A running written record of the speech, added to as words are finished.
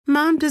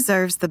Mom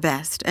deserves the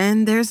best,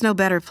 and there's no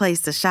better place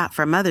to shop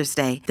for Mother's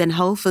Day than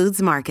Whole Foods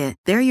Market.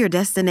 They're your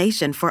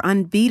destination for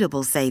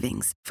unbeatable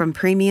savings, from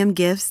premium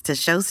gifts to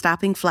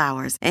show-stopping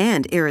flowers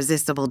and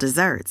irresistible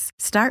desserts.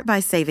 Start by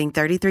saving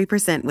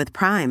 33% with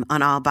Prime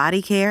on all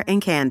body care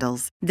and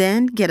candles.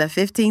 Then get a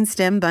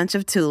 15-stem bunch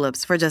of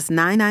tulips for just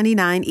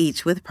 $9.99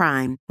 each with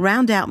Prime.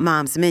 Round out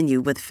Mom's menu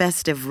with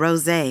festive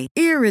rosé,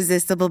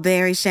 irresistible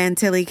berry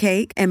chantilly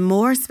cake, and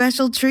more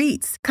special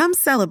treats. Come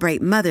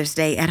celebrate Mother's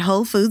Day at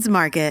Whole Foods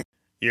Market.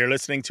 You're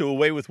listening to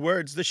Away with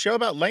Words, the show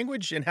about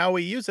language and how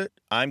we use it.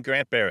 I'm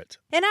Grant Barrett.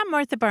 And I'm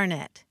Martha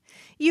Barnett.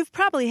 You've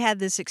probably had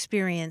this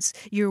experience.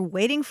 You're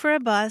waiting for a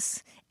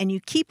bus, and you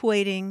keep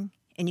waiting,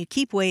 and you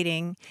keep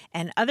waiting,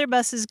 and other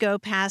buses go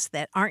past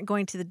that aren't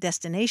going to the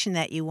destination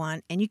that you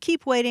want, and you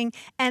keep waiting,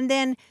 and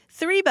then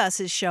 3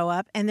 buses show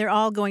up, and they're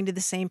all going to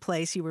the same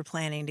place you were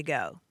planning to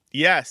go.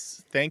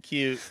 Yes, thank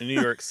you,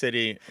 New York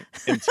City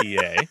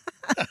MTA,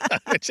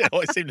 which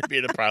always seemed to be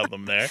the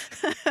problem there.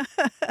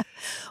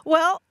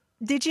 Well,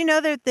 did you know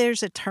that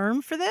there's a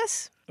term for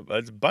this?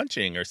 It's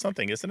bunching or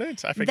something, isn't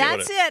it? I forget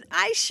That's it.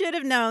 I should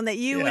have known that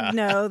you would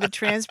know the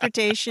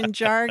transportation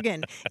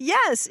jargon.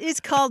 Yes,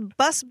 it's called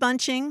bus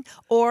bunching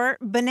or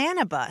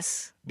banana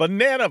bus.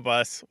 Banana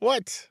bus?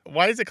 What?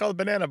 Why is it called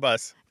banana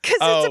bus? Because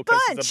it's a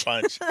bunch. It's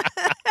a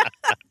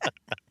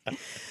bunch.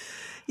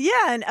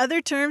 Yeah, and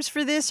other terms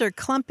for this are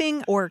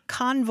clumping or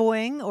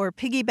convoying or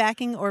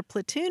piggybacking or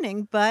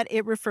platooning, but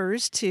it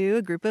refers to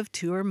a group of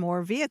 2 or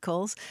more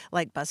vehicles,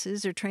 like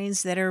buses or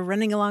trains that are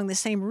running along the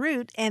same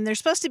route, and they're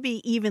supposed to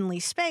be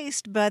evenly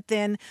spaced, but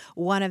then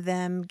one of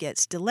them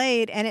gets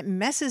delayed, and it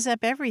messes up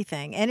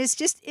everything. And it's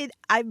just,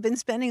 I've been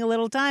spending a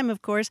little time,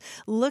 of course,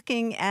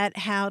 looking at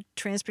how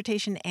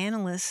transportation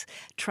analysts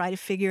try to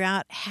figure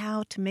out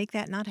how to make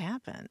that not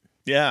happen.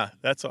 Yeah,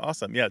 that's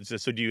awesome. Yeah,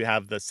 so do you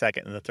have the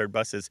second and the third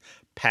buses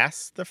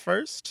pass the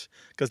first?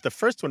 Because the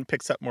first one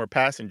picks up more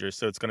passengers,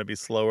 so it's going to be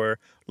slower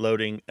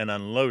loading and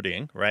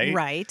unloading, right?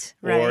 Right.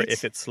 Or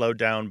if it's slowed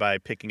down by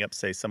picking up,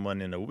 say, someone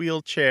in a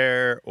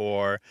wheelchair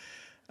or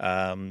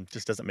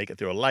just doesn't make it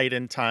through a light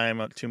in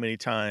time too many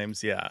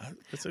times. Yeah,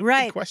 that's a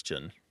good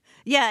question.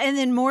 Yeah, and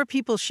then more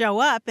people show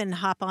up and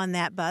hop on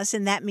that bus,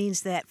 and that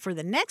means that for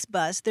the next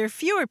bus, there are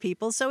fewer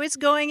people, so it's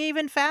going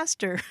even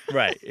faster.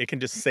 Right. It can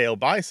just sail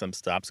by some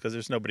stops because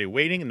there's nobody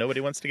waiting and nobody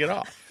wants to get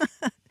off.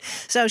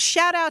 So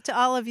shout out to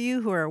all of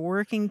you who are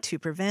working to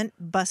prevent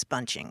bus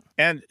bunching.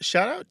 And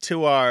shout out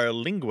to our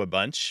Lingua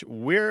Bunch.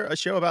 We're a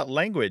show about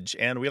language,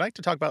 and we like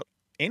to talk about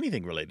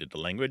anything related to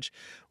language,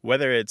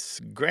 whether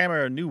it's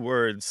grammar, new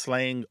words,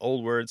 slang,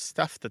 old words,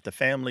 stuff that the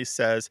family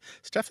says,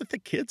 stuff that the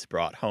kids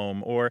brought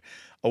home, or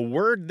a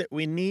word that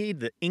we need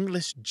that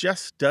English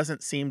just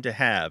doesn't seem to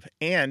have.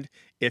 And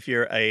if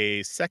you're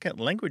a second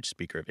language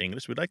speaker of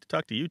English, we'd like to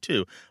talk to you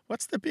too.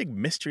 What's the big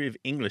mystery of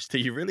English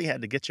that you really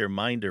had to get your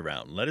mind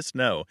around? Let us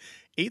know.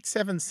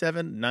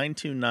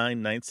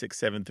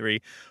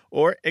 877-929-9673,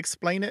 or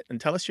explain it and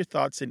tell us your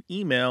thoughts in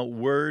email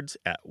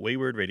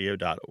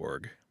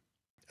words@waywardradio.org.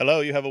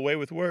 Hello, you have a way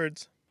with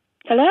words.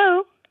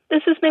 Hello,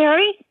 this is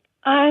Mary.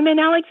 I'm in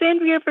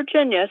Alexandria,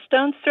 Virginia,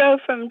 stone's throw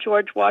from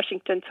George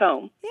Washington's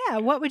home. Yeah,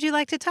 what would you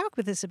like to talk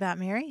with us about,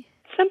 Mary?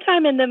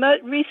 Sometime in the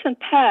recent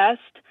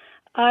past,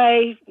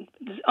 I,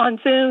 on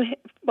Zoom,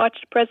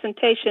 watched a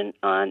presentation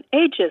on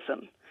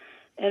ageism,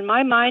 and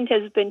my mind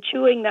has been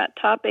chewing that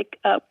topic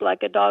up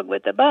like a dog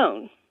with a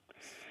bone.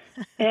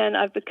 And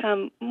I've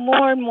become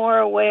more and more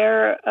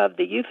aware of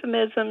the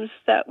euphemisms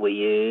that we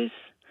use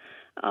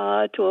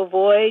to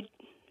avoid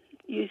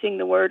using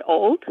the word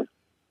old.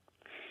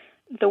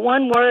 The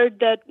one word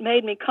that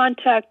made me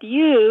contact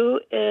you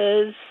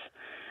is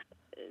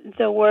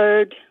the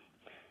word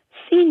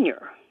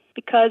senior,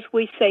 because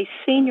we say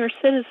senior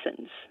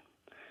citizens.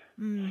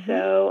 Mm-hmm.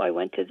 So I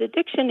went to the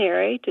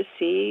dictionary to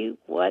see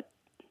what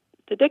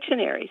the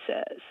dictionary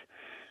says.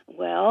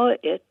 Well,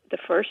 the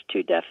first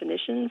 2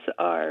 definitions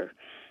are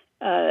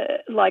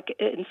like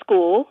in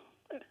school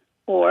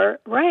or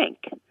rank.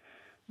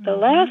 Mm-hmm. The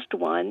last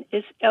one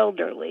is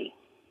elderly.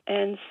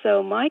 And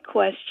so my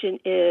question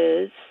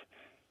is,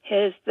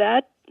 has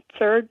that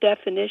third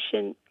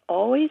definition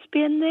always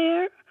been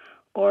there,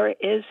 or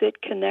is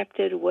it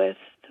connected with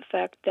the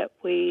fact that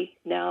we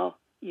now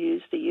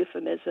use the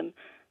euphemism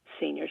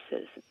senior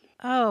citizen?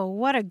 Oh,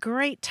 what a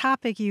great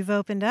topic you've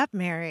opened up,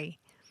 Mary.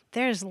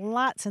 There's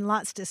lots and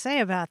lots to say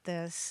about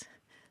this.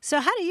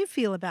 So how do you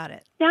feel about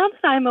it? Now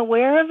that I'm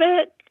aware of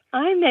it,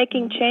 I'm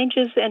making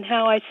changes in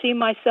how I see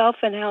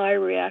myself and how I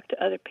react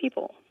to other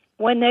people.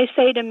 When they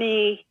say to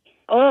me,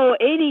 oh,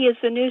 80 is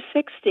the new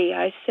 60,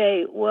 I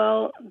say,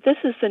 well, this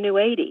is the new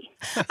 80.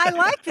 I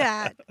like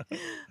that.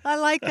 I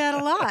like that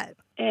a lot.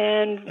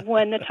 And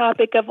when the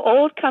topic of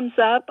old comes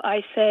up,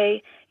 I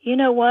say, you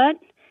know what?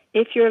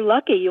 If you're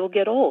lucky, you'll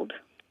get old.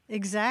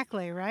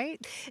 Exactly, right?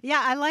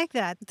 Yeah, I like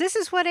that. This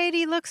is what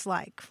 80 looks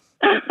like.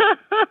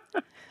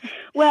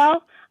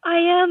 Well, I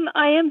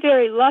am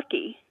very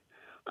lucky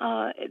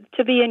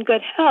to be in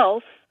good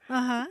health,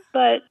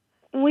 but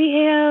we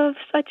have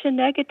such a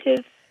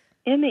negative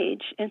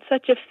image and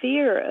such a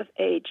fear of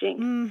aging.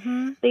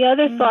 Mm-hmm. The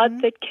other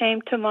thought that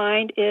came to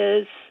mind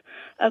is,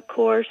 of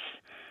course,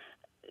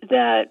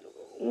 that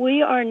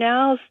we are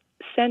now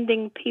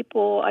sending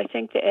people, I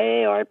think the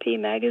AARP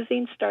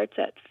magazine starts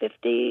at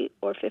 50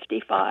 or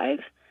 55.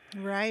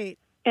 Right.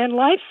 And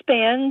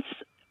lifespans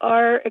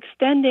are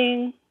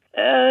extending.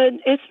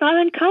 It's not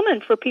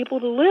uncommon for people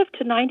to live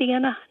to 90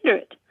 and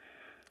 100.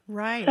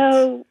 Right.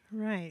 So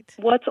right.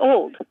 what's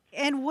old?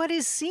 And what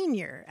is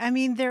senior? I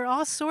mean, there are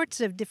all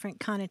sorts of different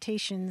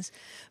connotations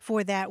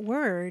for that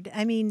word.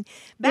 I mean,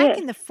 back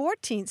in the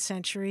 14th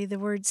century, the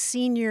word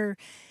senior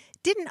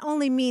didn't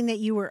only mean that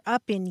you were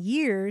up in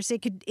years.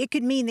 It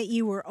could mean that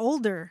you were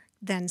older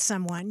than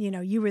someone. You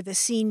know, you were the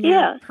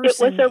senior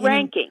person. It was a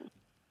ranking.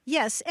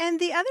 Yes, and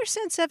the other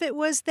sense of it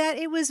was that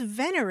it was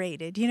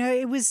venerated. You know,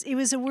 it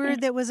was a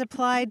word that was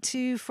applied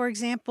to, for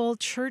example,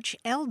 church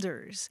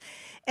elders.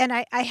 And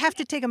I have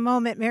to take a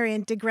moment, Mary,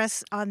 and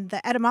digress on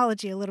the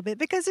etymology a little bit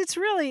because it's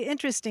really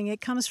interesting. It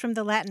comes from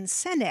the Latin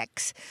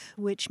senex,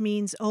 which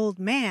means old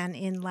man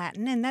in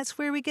Latin, and that's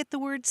where we get the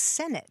word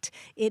senate.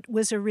 It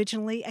was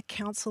originally a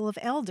council of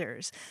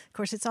elders. Of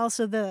course, it's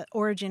also the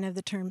origin of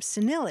the term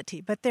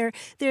senility, but there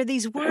are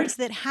these words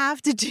that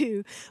have to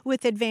do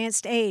with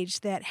advanced age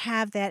that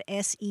have that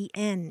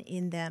S-E-N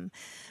in them.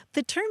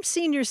 The term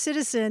senior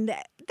citizen,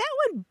 that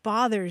one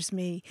bothers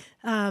me.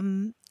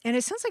 And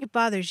it sounds like it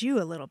bothers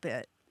you a little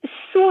bit.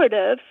 Sort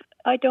of.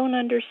 I don't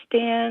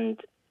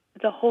understand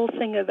the whole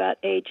thing about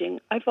aging.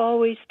 I've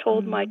always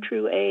told my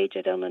true age.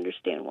 I don't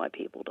understand why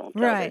people don't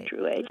tell their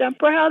true age. I'm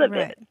proud of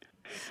it.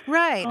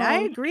 Right. I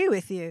agree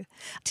with you.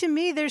 To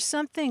me, there's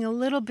something a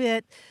little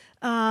bit...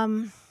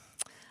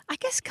 I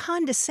guess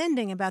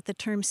condescending about the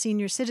term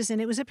senior citizen.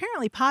 It was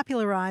apparently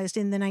popularized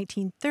in the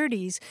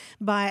 1930s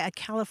by a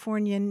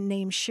Californian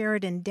named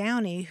Sheridan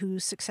Downey, who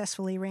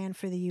successfully ran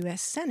for the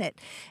U.S. Senate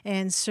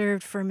and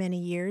served for many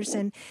years.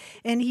 And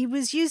he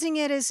was using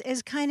it as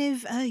kind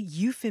of a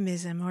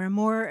euphemism or a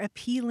more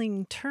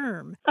appealing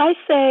term. I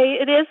say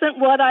it isn't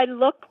what I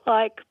look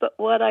like, but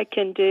what I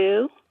can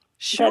do.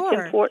 Sure.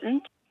 That's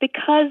important.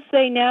 Because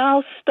they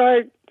now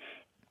start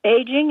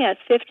aging at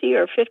 50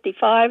 or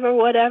 55 or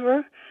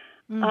whatever.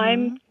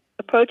 I'm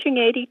approaching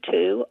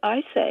 82.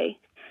 I say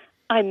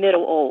I'm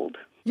middle old.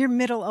 You're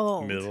middle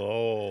old. Middle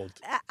old.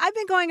 I've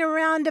been going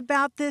around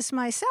about this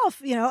myself,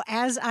 you know,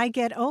 as I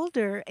get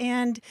older.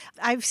 And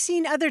I've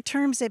seen other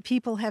terms that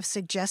people have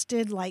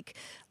suggested, like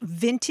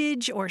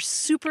vintage or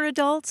super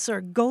adults or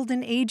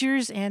golden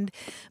agers. And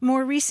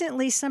more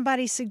recently,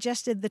 somebody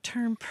suggested the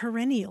term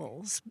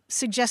perennials,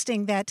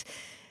 suggesting that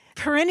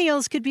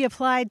perennials could be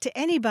applied to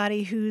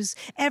anybody who's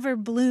ever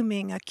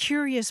blooming, a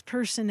curious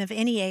person of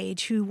any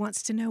age who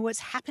wants to know what's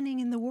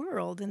happening in the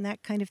world and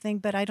that kind of thing.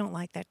 But I don't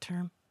like that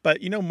term.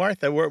 But, you know,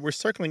 Martha, we're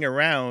circling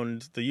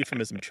around the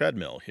euphemism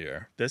treadmill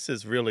here. This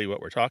is really what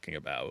we're talking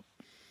about.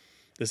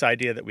 This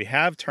idea that we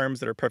have terms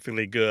that are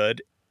perfectly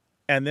good,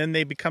 and then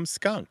they become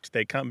skunked.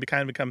 They kind of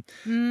become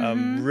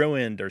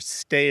ruined or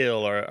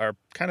stale or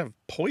kind of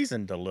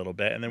poisoned a little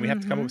bit. And then we have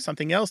to come up with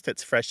something else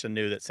that's fresh and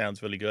new that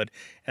sounds really good.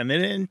 And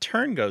then it in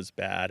turn goes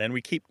bad. And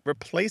we keep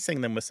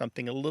replacing them with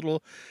something a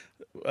little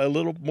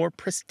more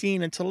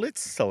pristine until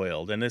it's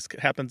soiled. And this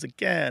happens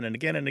again and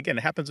again and again.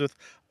 It happens with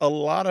a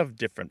lot of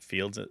different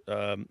fields.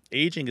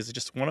 Aging is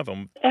just one of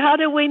them. How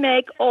do we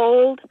make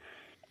old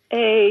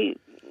a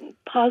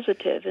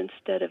positive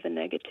instead of a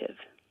negative?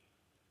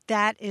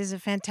 That is a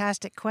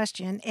fantastic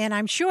question, and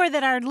I'm sure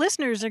that our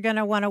listeners are going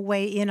to want to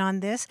weigh in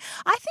on this.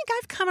 I think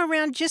I've come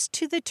around just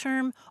to the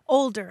term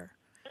older,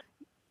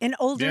 an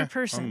older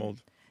person. I'm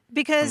old.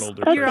 Because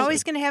older you're person.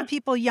 always going to have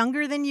people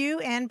younger than you,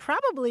 and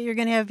probably you're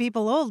going to have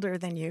people older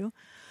than you.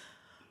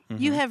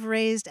 You have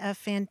raised a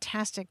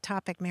fantastic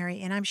topic,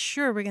 Mary, and I'm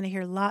sure we're going to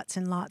hear lots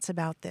and lots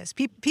about this.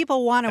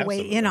 People want to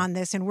weigh in on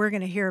this, and we're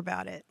going to hear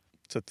about it.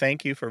 So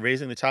thank you for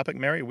raising the topic,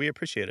 Mary. We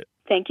appreciate it.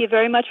 Thank you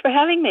very much for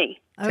having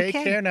me. Okay.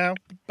 Take care now.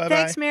 Bye-bye.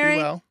 Thanks, Mary.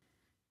 Be well.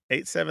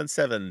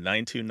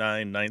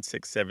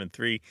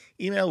 877-929-9673.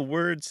 Email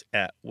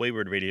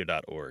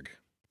words@waywardradio.org.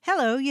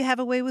 Hello, you have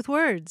a way with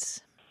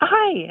words.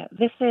 Hi,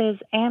 this is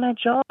Anna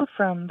Joel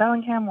from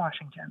Bellingham,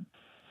 Washington.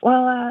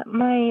 Well,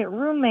 my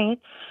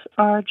roommates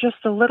are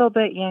just a little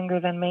bit younger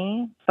than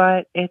me,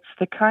 but it's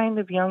the kind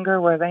of younger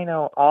where they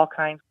know all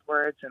kinds of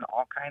words and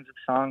all kinds of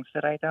songs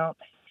that I don't.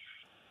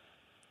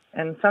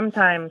 And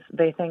sometimes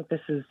they think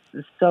this is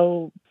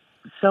so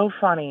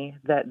funny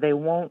that they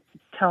won't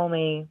tell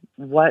me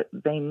what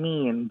they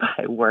mean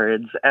by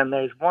words. And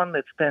there's one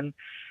that's been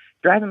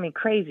driving me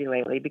crazy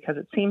lately because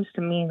it seems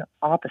to mean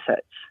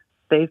opposites.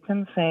 They've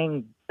been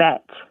saying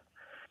bet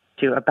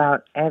to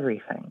about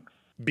everything.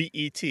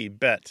 B-E-T,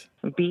 bet.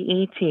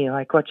 B-E-T,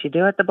 like what you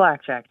do at the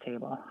blackjack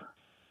table.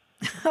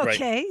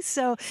 Okay,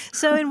 so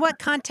in what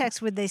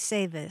context would they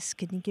say this?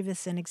 Can you give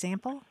us an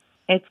example?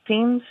 It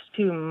seems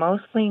to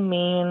mostly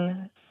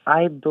mean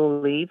I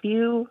believe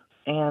you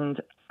and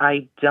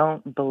I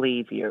don't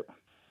believe you.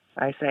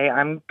 I say,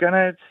 I'm going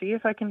to see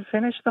if I can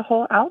finish the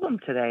whole album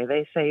today.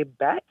 They say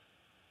bet.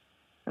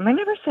 And they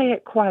never say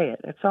it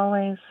quiet. It's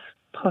always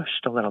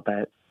pushed a little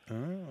bit.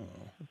 Oh,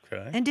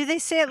 okay. And do they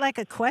say it like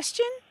a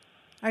question?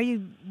 Are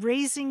you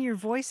raising your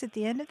voice at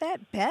the end of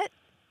that? Bet?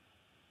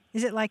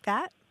 Is it like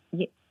that?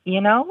 It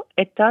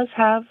does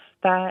have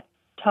that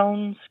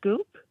tone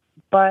scoop,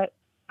 but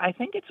I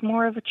think it's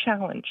more of a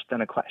challenge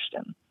than a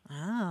question.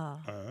 Oh.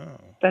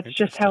 That's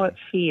just how it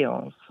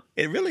feels.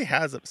 It really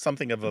has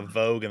something of a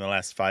vogue in the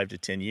last 5 to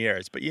 10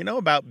 years. But you know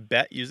about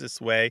bet used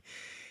this way?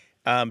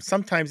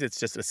 Sometimes it's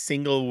just a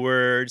single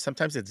word.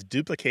 Sometimes it's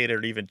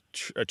duplicated or even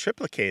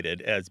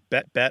triplicated as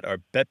bet, bet, or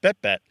bet,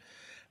 bet, bet.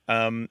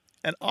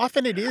 And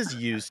often it is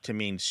used to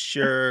mean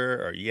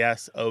sure or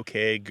yes,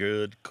 okay,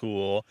 good,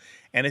 cool.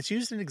 And it's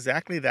used in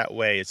exactly that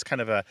way. It's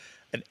kind of an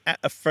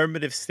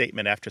affirmative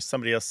statement after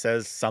somebody else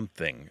says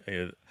something.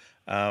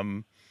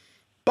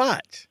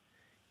 But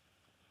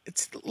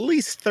it's at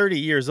least 30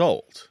 years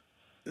old.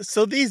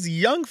 So these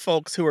young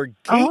folks who are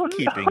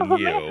gatekeeping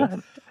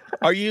you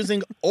are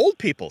using old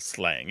people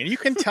slang. And you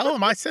can tell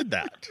them I said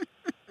that.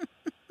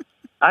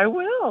 I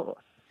will.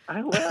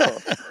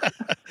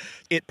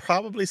 It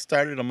probably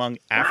started among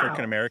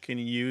African-American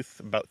youth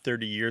about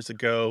 30 years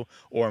ago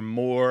or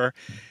more,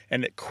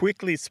 and it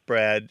quickly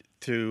spread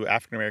to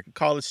African-American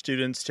college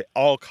students, to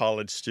all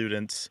college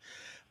students,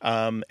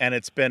 and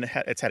it's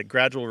had a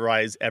gradual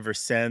rise ever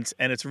since,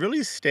 and it's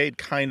really stayed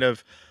kind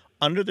of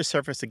under the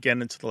surface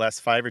again into the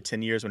last 5 or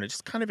 10 years when it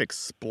just kind of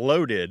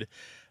exploded,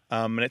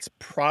 and it's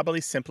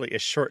probably simply a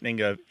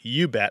shortening of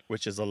you bet,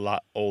 which is a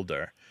lot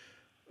older.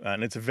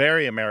 And it's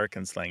very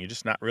American slang. You're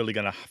just not really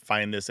going to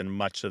find this in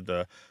much of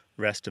the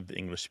rest of the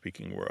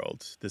English-speaking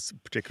world, this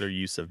particular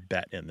use of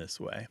bet in this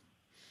way.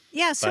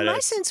 Yeah, so my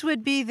sense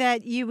would be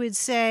that you would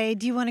say,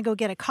 do you want to go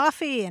get a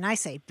coffee? And I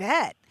say,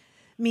 bet,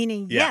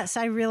 meaning, yes,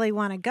 I really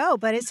want to go.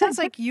 But it sounds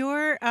like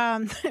your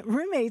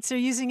roommates are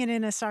using it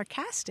in a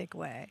sarcastic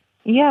way.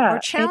 Yeah. Or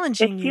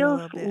challenging you a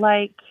little bit. It feels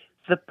like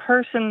the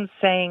person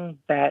saying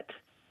bet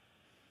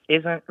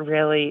isn't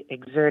really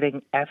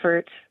exerting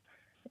effort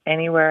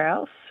anywhere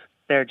else.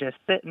 They're just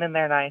sitting in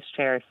their nice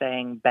chair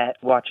saying bet,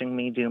 watching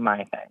me do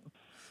my thing.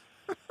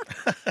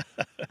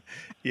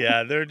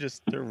 Yeah, they're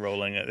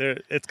rolling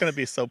it. It's going to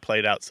be so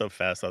played out so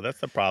fast. So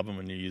that's the problem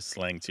when you use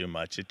slang too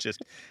much.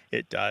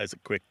 It dies a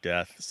quick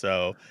death.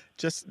 So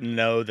just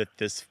know that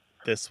this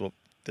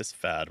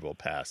fad will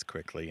pass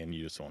quickly, and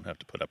you just won't have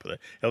to put up with it.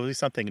 It'll be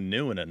something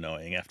new and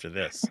annoying after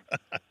this.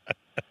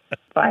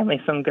 Finally,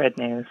 some good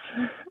news.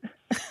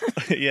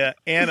 Yeah,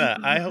 Anna,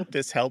 I hope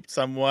this helped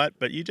somewhat,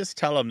 but you just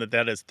tell them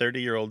that is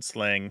 30-year-old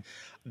slang.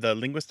 The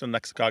linguist and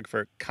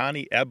lexicographer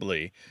Connie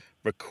Ebley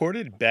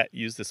recorded bet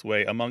used this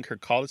way among her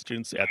college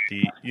students at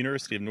the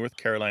University of North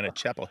Carolina,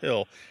 Chapel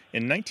Hill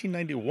in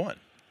 1991.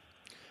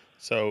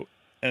 So,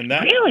 and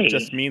that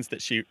just means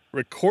that she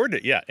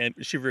recorded, and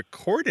she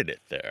recorded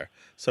it there.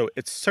 So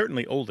it's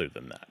certainly older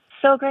than that.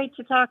 So great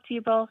to talk to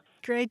you both.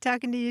 Great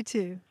talking to you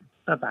too.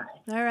 Bye-bye.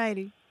 All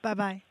righty.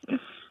 Bye-bye.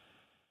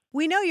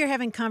 We know you're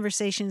having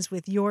conversations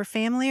with your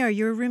family or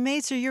your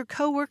roommates or your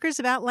coworkers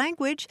about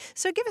language,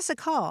 so give us a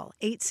call,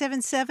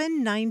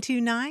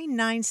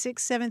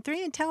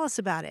 877-929-9673, and tell us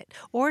about it.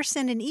 Or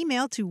send an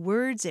email to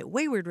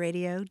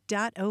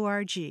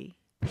words@waywardradio.org.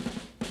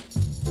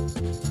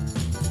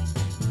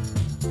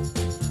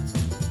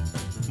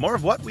 More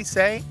of what we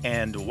say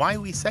and why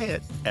we say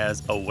it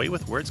as A Way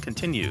with Words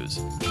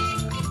continues.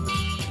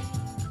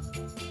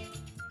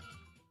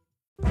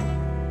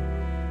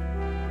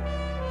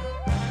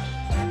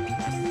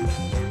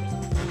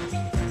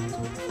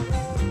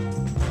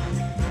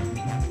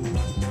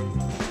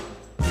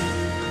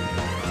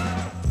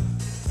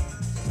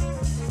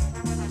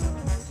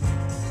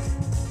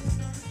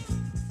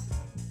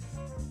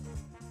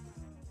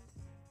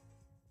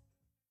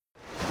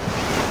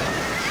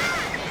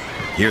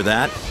 Hear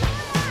that?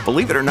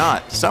 Believe it or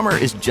not, summer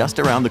is just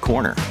around the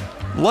corner.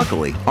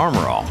 Luckily,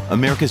 Armor All,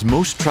 America's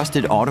most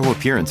trusted auto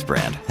appearance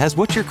brand, has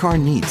what your car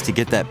needs to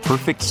get that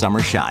perfect summer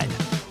shine.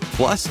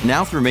 Plus,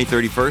 now through May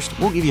 31st,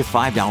 we'll give you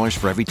 $5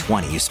 for every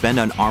 $20 you spend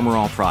on Armor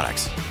All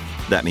products.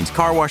 That means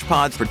car wash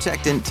pods,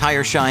 protectant,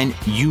 tire shine,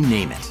 you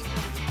name it.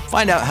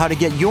 Find out how to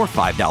get your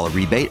 $5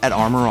 rebate at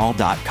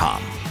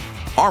armorall.com.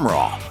 Armor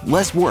All,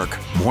 less work,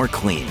 more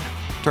clean.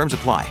 Terms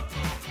apply.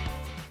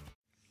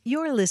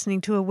 You're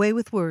listening to A Way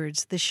with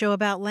Words, the show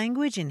about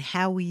language and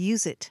how we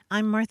use it.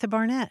 I'm Martha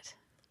Barnett.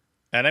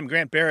 And I'm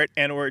Grant Barrett,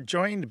 and we're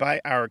joined by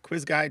our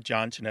quiz guy,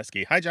 John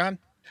Chinesky. Hi, John.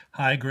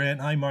 Hi,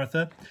 Grant. Hi,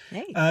 Martha.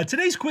 Hey.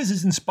 Today's quiz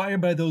is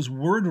inspired by those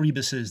word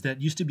rebuses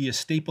that used to be a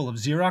staple of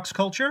Xerox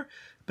culture,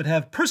 but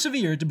have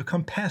persevered to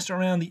become passed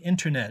around the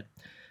internet.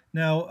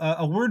 Now,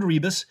 a word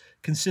rebus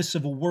consists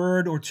of a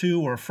word or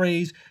two or a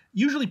phrase,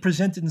 usually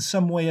presented in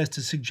some way as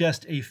to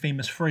suggest a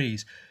famous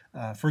phrase.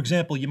 For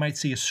example, you might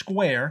see a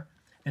square,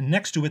 and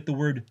next to it the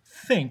word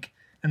think,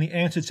 and the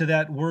answer to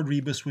that word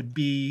rebus would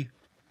be,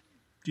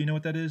 do you know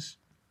what that is?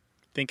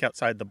 Think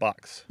outside the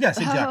box. Yes,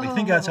 exactly.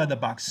 Think outside the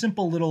box.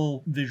 Simple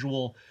little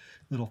visual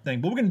little thing.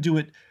 But we're going to do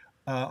it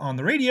on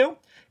the radio.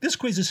 This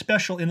quiz is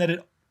special in that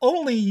it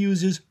only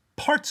uses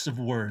parts of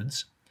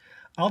words.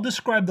 I'll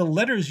describe the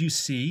letters you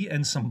see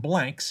and some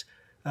blanks,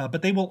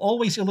 but they will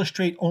always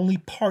illustrate only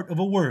part of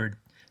a word.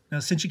 Now,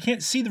 since you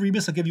can't see the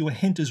rebus, I'll give you a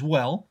hint as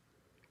well.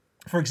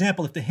 For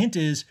example, if the hint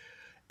is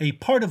a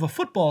part of a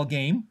football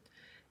game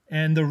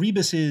and the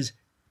rebus is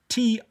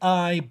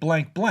T-I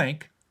blank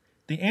blank,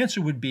 the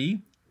answer would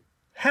be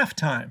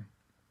halftime.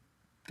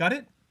 Got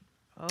it?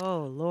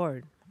 Oh,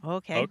 Lord.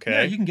 Okay. Okay.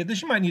 Yeah, you can get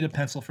this. You might need a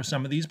pencil for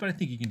some of these, but I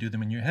think you can do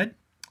them in your head.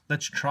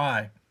 Let's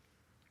try.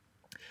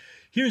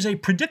 Here's a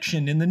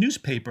prediction in the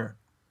newspaper.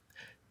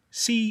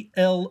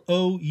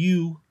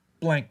 C-L-O-U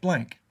blank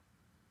blank.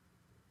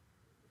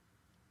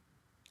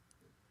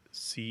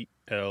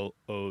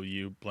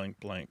 C-L-O-U blank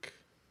blank.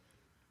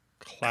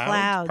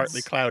 Clouds.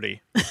 Partly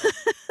cloudy.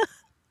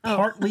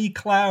 Partly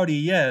cloudy,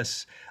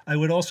 yes. I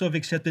would also have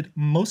accepted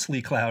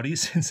mostly cloudy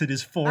since it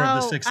is 4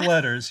 of the 6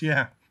 letters.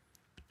 Yeah.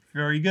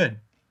 Very good.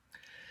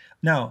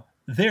 Now,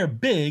 they're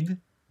big,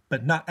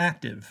 but not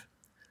active.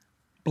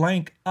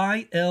 Blank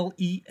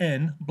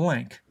I-L-E-N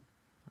blank.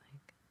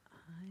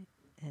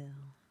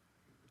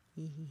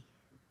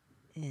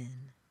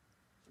 I-L-E-N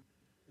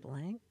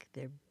blank.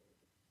 They're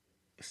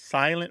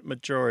Silent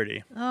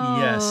majority.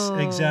 Yes,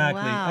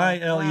 exactly. Wow.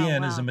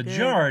 I-L-E-N Wow, is a good.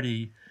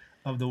 majority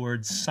of the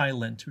word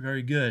silent.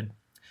 Very good.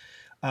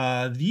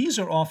 These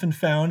are often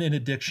found in a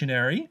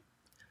dictionary.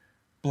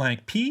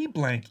 Blank P,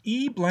 blank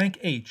E, blank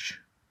H.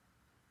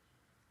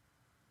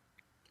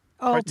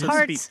 Parts of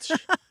speech.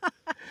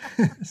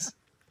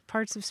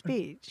 Parts of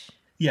speech.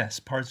 Yes,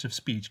 parts of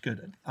speech.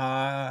 Good.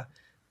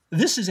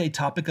 This is a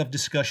topic of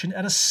discussion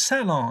at a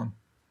salon.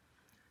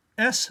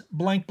 S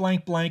blank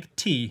blank blank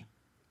T.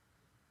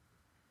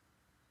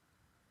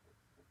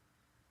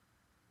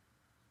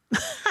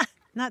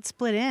 Not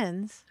split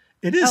ends.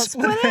 It is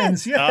split split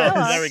ends. Yes.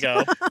 Oh, there we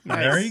go.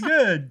 Nice. Very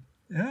good.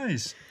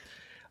 Nice.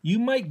 You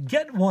might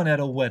get one at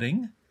a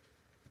wedding.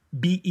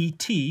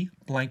 B-E-T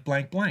blank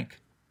blank blank.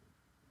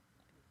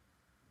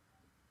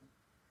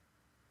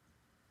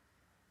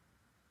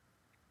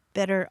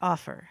 Better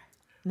offer.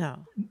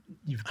 No.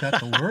 You've got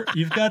the word.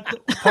 You've got the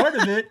part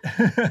of it.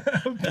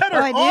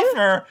 Better I do?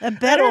 offer. A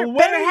better at a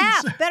wedding.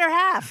 half. Better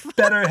half.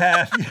 Better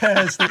half.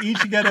 Yes, they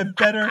each get a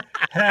better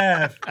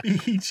half.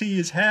 B-E-T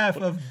is half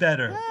of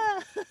better.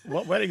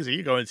 What weddings are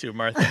you going to,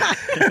 Martha?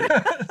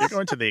 You're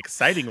going to the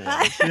exciting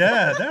ones.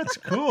 Yeah, that's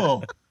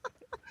cool.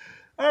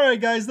 All right,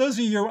 guys, those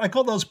are I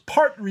call those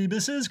part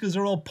rebuses because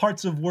they're all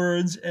parts of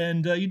words,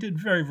 and you did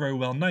very, very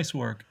well. Nice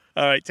work.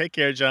 All right, take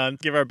care, John.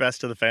 Give our best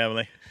to the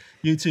family.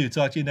 You too.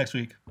 Talk to you next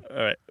week.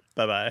 All right,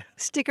 bye-bye.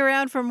 Stick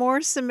around for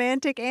more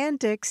semantic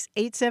antics,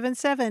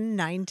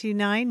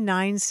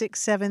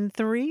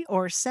 877-929-9673,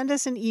 or send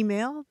us an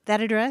email.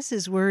 That address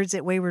is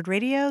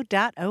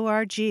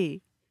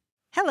words@waywardradio.org.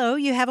 Hello,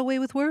 you have a way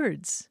with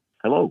words.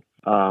 Hello,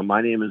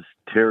 my name is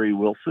Terry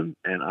Wilson,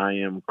 and I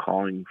am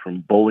calling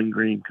from Bowling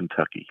Green,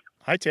 Kentucky.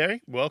 Hi,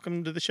 Terry.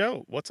 Welcome to the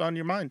show. What's on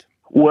your mind?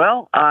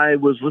 Well, I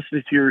was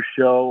listening to your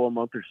show a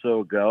month or so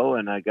ago,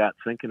 and I got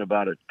thinking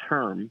about a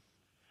term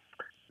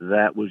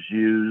that was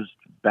used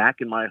back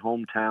in my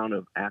hometown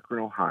of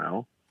Akron,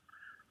 Ohio,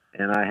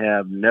 and I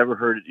have never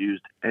heard it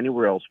used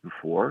anywhere else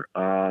before.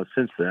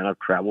 Since then, I've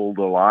traveled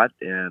a lot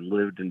and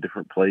lived in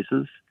different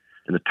places,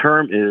 and the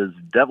term is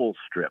devil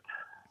strip.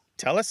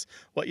 Tell us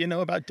what you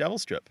know about devil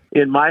strip.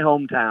 In my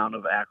hometown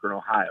of Akron,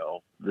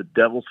 Ohio, the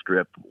devil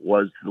strip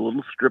was the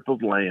little strip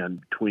of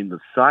land between the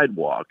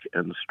sidewalk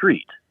and the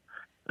street,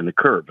 and the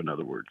curb, in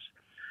other words.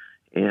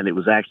 And it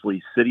was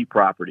actually city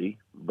property,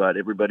 but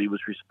everybody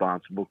was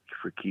responsible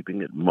for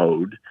keeping it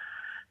mowed.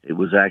 It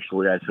was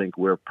actually, I think,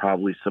 where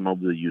probably some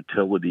of the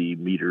utility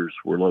meters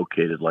were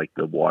located, like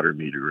the water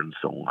meter and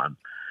so on.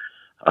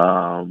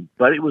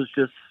 But it was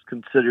just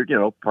considered,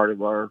 part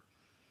of our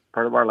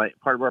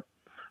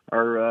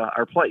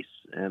place.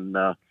 And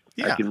I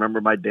can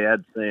remember my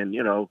dad saying,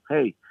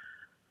 hey,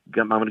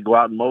 I'm going to go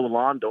out and mow the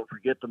lawn. Don't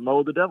forget to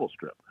mow the devil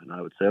strip. And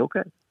I would say,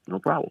 okay, no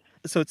problem.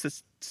 So it's a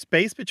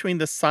space between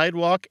the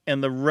sidewalk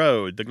and the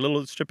road, the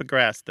little strip of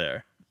grass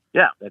there.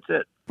 Yeah, that's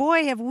it.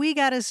 Boy, have we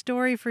got a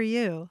story for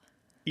you.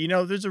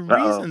 There's a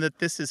reason that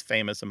this is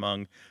famous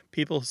among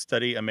people who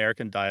study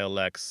American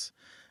dialects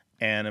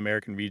and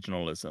American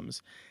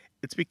regionalisms.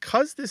 It's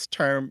because this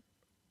term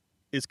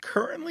is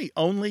currently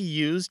only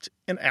used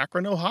in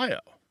Akron, Ohio.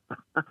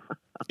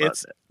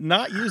 It's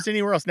not used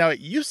anywhere else. Now, it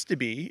used to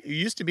be. You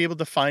used to be able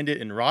to find it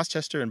in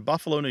Rochester and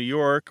Buffalo, New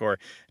York, or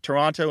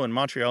Toronto and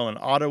Montreal and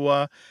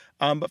Ottawa.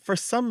 But for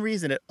some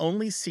reason, it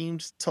only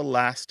seems to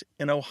last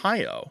in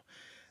Ohio.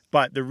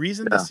 But the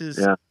reason this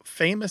is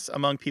famous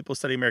among people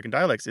studying American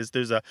dialects is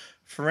there's a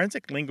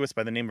forensic linguist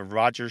by the name of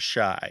Roger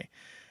Shy.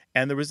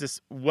 And there was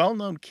this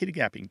well-known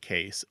kidnapping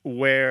case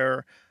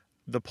where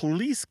the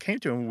police came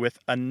to him with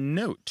a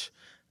note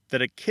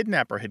that a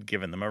kidnapper had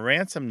given them, a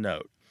ransom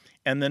note.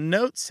 And the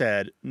note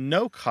said,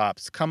 "No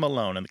cops, come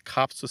alone." And the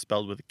cops was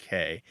spelled with a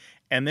K.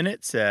 And then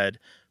it said,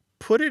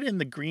 "Put it in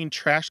the green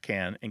trash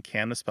can," and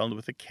can was spelled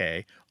with a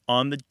K,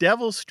 "on the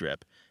devil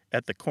strip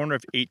at the corner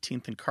of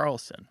 18th and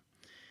Carlson."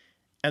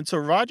 And so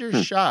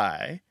Roger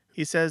Shy,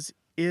 he says,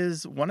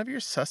 "Is one of your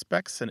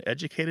suspects an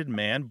educated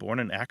man born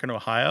in Akron,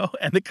 Ohio?"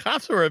 And the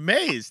cops were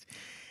amazed.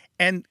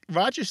 And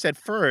Roger said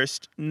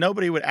first,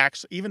 nobody would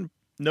actually, even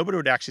nobody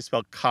would actually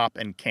spell cop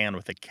and can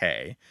with a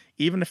K,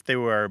 even if they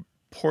were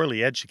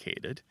poorly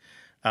educated.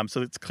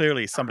 So it's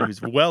clearly somebody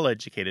who's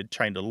well-educated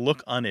trying to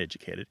look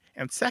uneducated.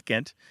 And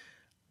second,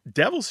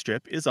 devil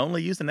strip is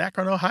only used in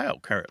Akron, Ohio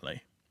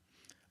currently.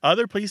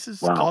 Other places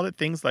call it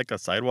things like a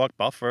sidewalk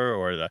buffer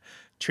or the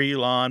tree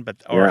lawn,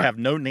 or have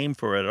no name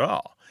for it at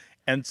all.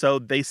 And so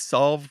they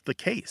solved the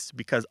case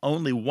because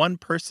only one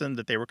person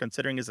that they were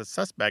considering as a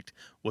suspect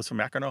was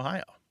from Akron,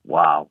 Ohio.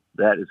 Wow,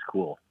 that is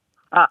cool.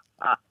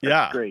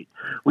 That's great.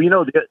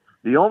 Well,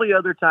 the only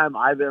other time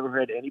I've ever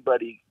heard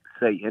anybody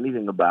say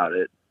anything about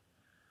it,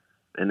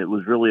 and it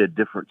was really a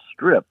different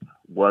strip,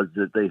 was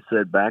that they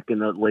said back in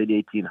the late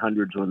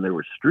 1800s when there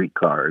were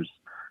streetcars,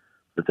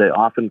 that they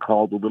often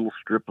called the little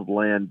strip of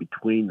land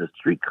between the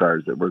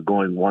streetcars that were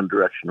going one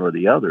direction or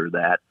the other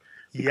that,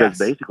 because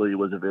basically it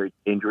was a very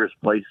dangerous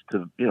place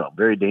to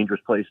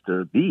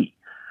be.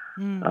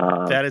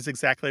 That is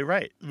exactly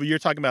right. You're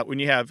talking about when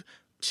you have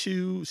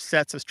two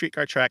sets of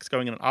streetcar tracks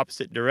going in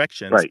opposite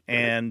directions,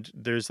 and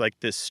there's like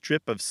this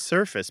strip of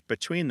surface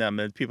between them,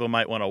 and people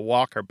might want to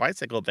walk or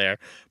bicycle there.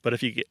 But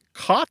if you get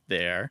caught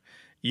there,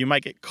 you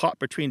might get caught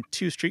between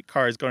two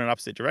streetcars going in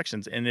opposite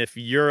directions. And if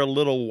you're a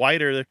little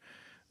wider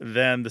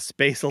than the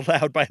space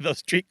allowed by those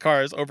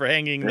streetcars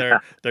overhanging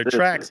their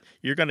tracks,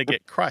 you're going to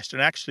get crushed.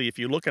 And actually, if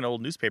you look in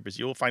old newspapers,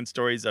 you will find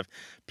stories of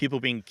people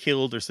being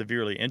killed or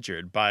severely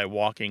injured by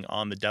walking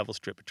on the devil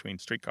strip between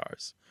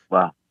streetcars.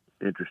 Wow,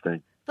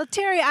 interesting. Well,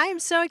 Terry, I am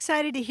so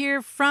excited to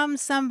hear from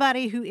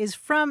somebody who is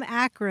from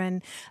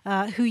Akron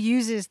who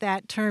uses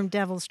that term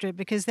devil strip,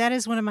 because that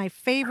is one of my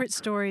favorite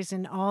stories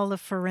in all of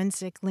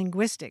forensic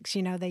linguistics.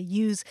 You know, they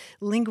use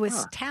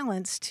linguists'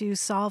 talents to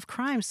solve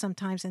crimes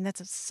sometimes, and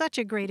that's such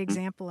a great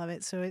example of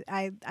it. So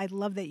I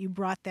love that you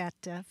brought that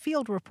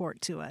field report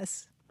to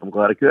us. I'm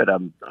glad I could. I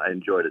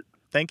enjoyed it.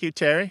 Thank you,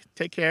 Terry.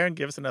 Take care and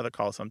give us another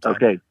call sometime.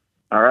 Okay.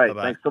 All right.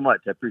 Bye-bye. Thanks so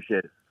much. I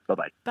appreciate it.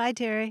 Bye-bye. Bye,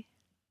 Terry.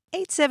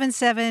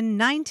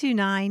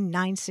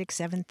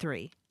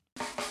 877-929-9673.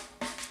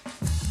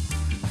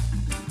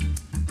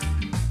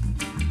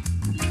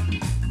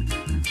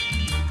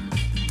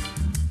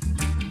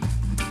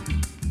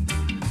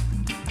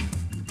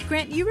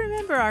 Grant, you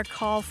remember our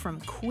call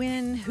from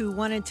Quinn, who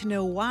wanted to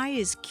know why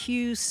is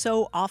Q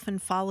so often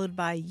followed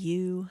by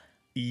U?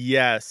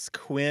 Yes,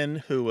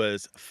 Quinn, who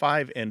was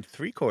 5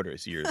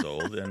 3/4 years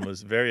old and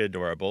was very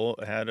adorable,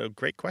 had a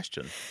great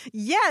question.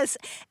 Yes.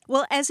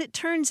 Well, as it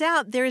turns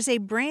out, there's a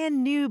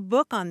brand new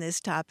book on this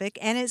topic,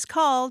 and it's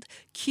called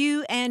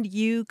Q and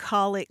You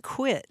Call It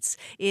Quits.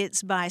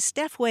 It's by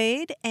Steph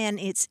Wade, and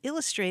it's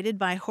illustrated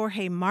by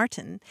Jorge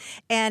Martin,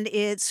 and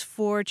it's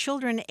for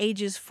children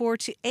ages 4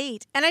 to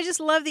 8. And I just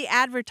love the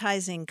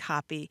advertising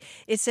copy.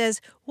 It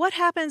says, "What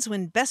happens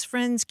when best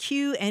friends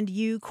Q and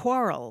U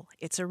quarrel?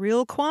 It's a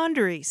real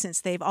quandary, since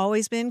they've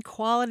always been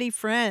quality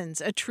friends,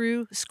 a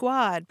true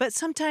squad. But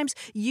sometimes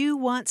U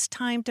wants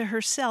time to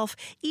herself,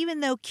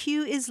 even though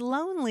Q is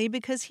lonely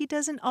because he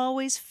doesn't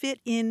always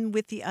fit in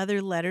with the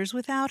other letters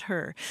without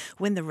her.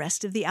 When the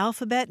rest of the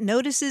alphabet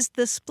notices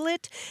the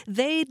split,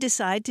 they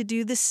decide to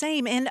do the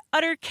same, and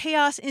utter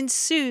chaos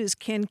ensues.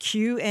 Can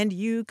Q and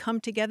U come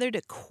together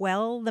to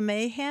quell the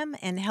mayhem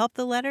and help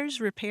the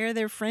letters repair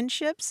their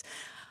friendships?"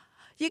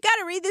 You got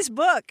to read this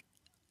book.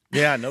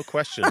 Yeah, no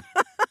question.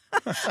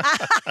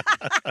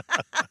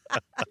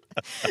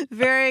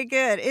 Very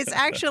good. It's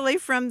actually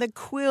from the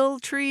Quill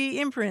Tree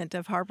imprint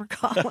of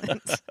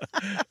HarperCollins.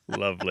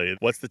 Lovely.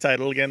 What's the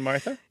title again,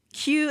 Martha?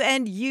 Q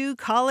and You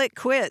Call It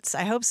Quits.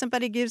 I hope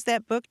somebody gives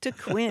that book to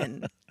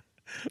Quinn.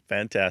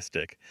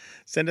 Fantastic.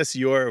 Send us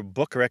your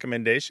book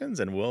recommendations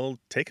and we'll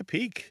take a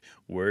peek.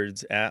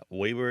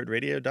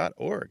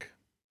 words@waywordradio.org.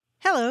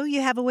 Hello,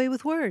 you have a way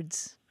with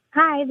words.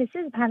 Hi, this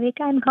is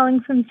Bhavika. I'm calling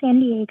from San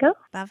Diego.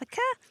 Bhavika,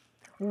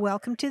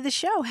 welcome to the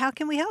show. How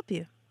can we help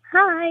you?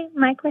 Hi,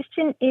 my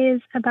question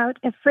is about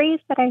a phrase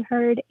that I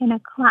heard in a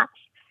class.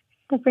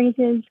 The phrase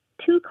is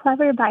too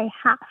clever by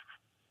half.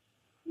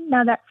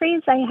 Now that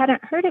phrase, I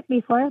hadn't heard it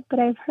before, but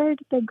I've heard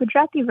the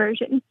Gujarati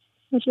version,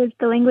 which is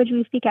the language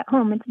we speak at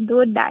home. It's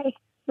dodai,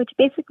 which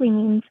basically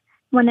means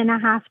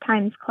 1.5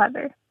 times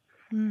clever.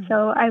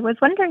 So I was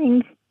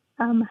wondering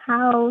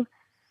how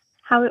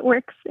it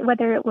works,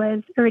 whether it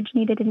was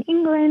originated in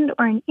England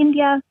or in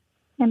India,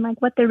 and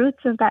like what the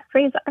roots of that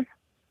phrase are.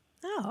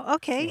 Oh,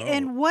 okay.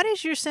 And what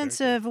is your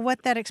sense of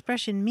what that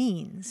expression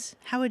means?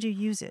 How would you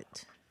use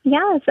it?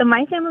 Yeah, so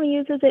my family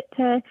uses it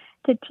to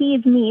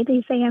tease me.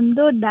 They say I'm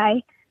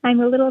dodai. I'm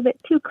a little bit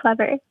too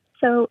clever.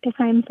 So if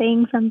I'm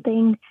saying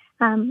something,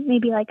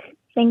 maybe like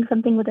saying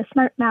something with a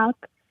smart mouth,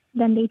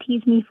 then they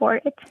tease me for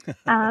it. So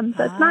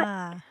it's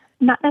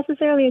not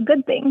necessarily a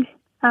good thing.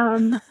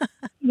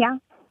 Yeah.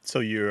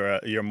 So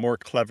you're more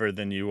clever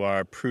than you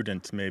are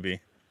prudent, maybe.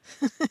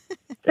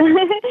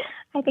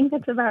 I think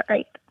that's about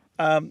right.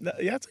 Yeah,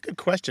 that's a good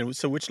question.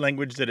 So which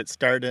language did it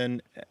start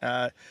in?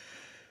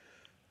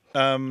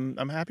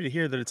 I'm happy to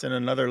hear that it's in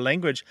another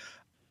language.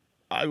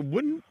 I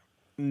wouldn't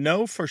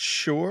know for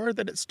sure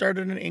that it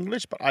started in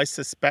English, but I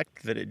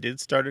suspect that it did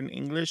start in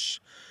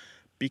English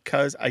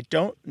because I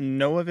don't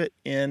know of it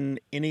in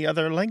any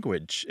other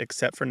language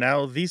except for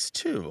now these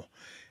two.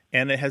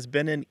 And it has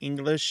been in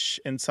English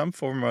in some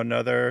form or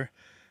another,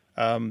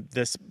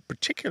 this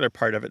particular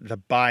part of it, the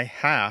by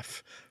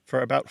half,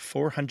 for about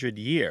 400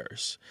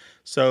 years.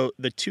 So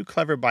the too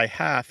clever by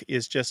half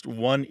is just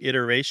one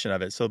iteration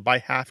of it. So by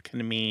half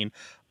can mean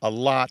a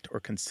lot or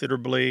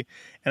considerably,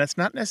 and it's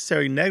not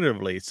necessarily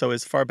negatively. So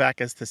as far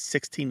back as the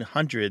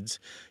 1600s,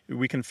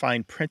 we can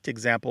find print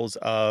examples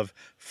of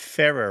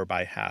fairer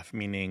by half,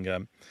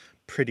 meaning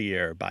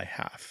prettier by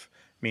half,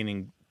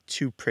 meaning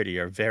too pretty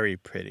or very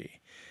pretty.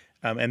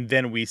 And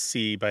then we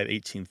see by the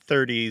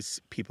 1830s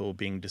people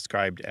being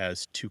described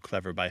as too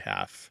clever by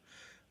half.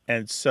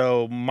 And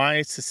so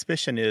my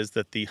suspicion is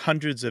that the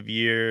hundreds of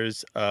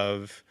years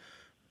of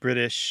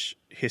British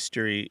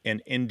history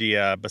in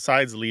India,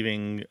 besides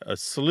leaving a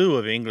slew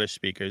of English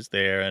speakers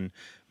there and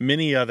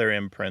many other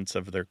imprints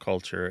of their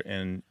culture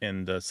in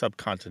the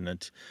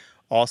subcontinent,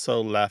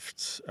 also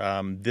left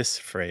this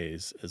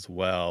phrase as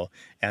well.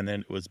 And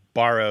then it was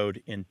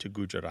borrowed into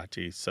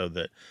Gujarati so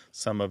that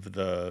some of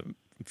the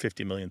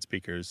 50 million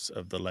speakers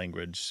of the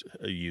language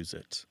use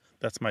it.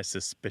 That's my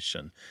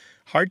suspicion.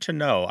 Hard to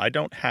know. I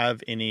don't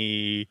have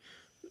any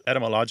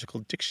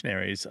etymological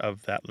dictionaries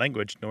of that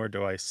language, nor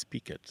do I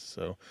speak it.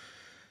 So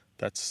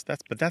that's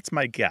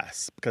my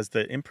guess, because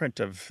the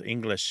imprint of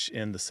English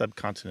in the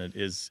subcontinent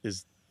is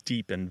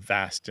deep and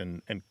vast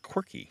and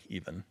quirky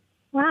even.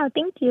 Wow,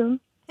 thank you.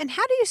 And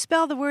how do you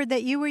spell the word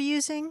that you were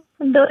using?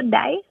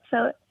 Dodai.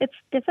 So it's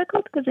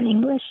difficult because in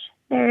English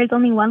there is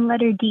only one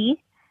letter D,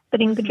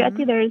 but in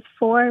Gujarati there is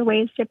 4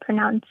 ways to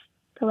pronounce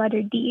the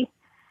letter D.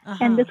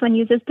 And this one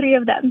uses 3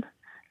 of them.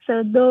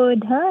 So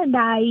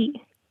dodai.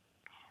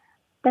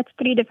 That's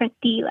 3 different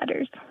D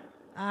letters.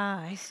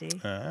 Ah, I see.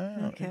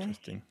 Oh, okay.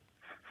 Interesting.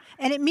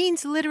 And it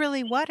means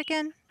literally what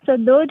again? So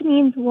dod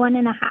means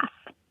 1.5.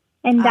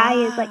 And dai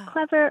is like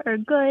clever or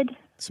good.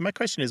 So my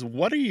question is,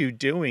 what are you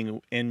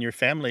doing in your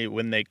family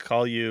when they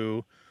call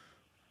you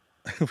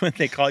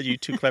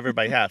too clever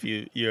by half?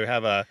 You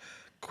have a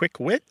quick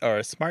wit or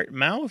a smart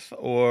mouth,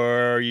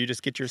 or you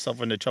just get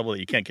yourself into trouble that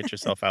you can't get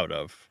yourself out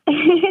of?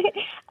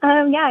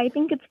 Yeah, I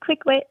think it's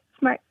quick wit,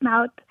 smart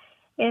mouth.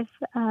 If,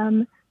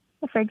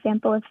 for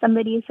example, if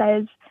somebody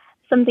says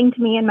something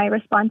to me and my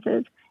response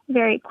is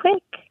very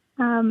quick,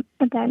 and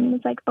then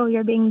it's like, oh,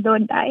 you're being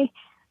dodai.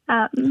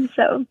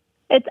 So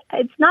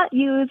it's not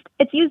used,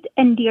 it's used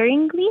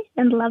endearingly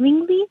and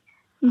lovingly,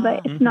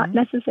 but it's not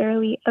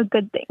necessarily a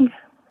good thing.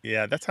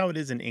 Yeah, that's how it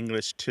is in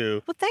English,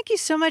 too. Well, thank you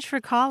so much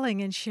for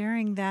calling and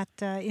sharing that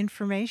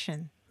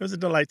information. It was a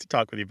delight to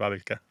talk with you,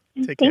 Babika.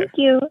 Take care. Thank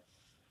you.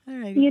 All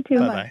right. You too.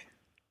 Bye-bye.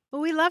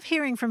 Well, we love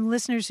hearing from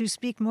listeners who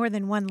speak more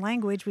than one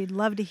language. We'd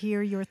love to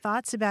hear your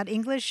thoughts about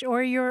English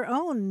or your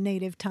own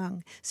native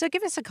tongue. So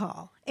give us a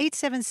call,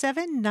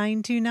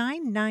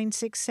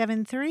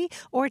 877-929-9673,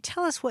 or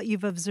tell us what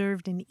you've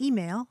observed in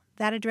email.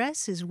 That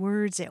address is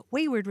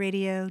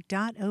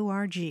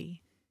words@waywardradio.org.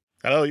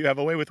 Hello, you have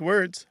a way with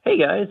words. Hey,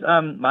 guys.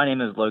 My name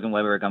is Logan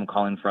Weberg. I'm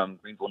calling from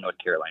Greenville, North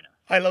Carolina.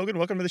 Hi, Logan.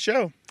 Welcome to the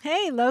show.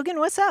 Hey, Logan,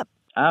 what's up?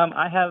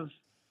 I have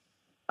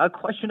a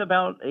question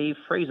about a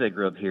phrase I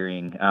grew up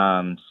hearing,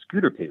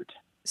 scooter poot.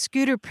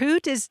 Scooter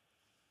poot? Is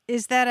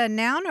that a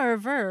noun or a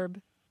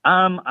verb?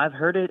 I've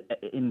heard it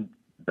in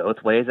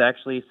both ways,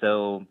 actually.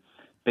 So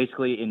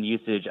basically in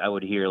usage, I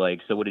would hear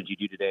like, so what did you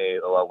do today?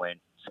 Oh, I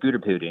went scooter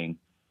pooting.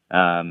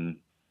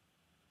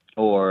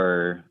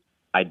 Or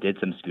I did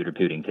some scooter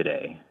pooting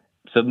today.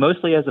 So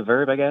mostly as a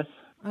verb, I guess.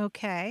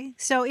 Okay.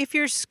 So if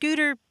you're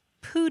scooter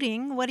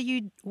pooting, what are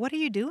you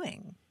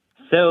doing?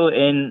 So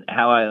in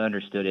how I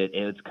understood it,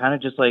 it's kind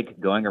of just like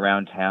going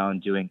around town,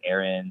 doing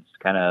errands,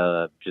 kind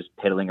of just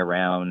piddling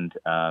around,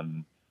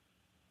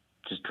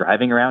 just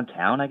driving around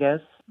town, I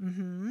guess.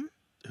 Mm-hmm.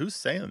 Who's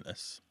saying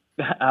this?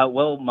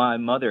 Well, my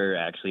mother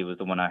actually was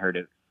the one I heard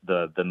it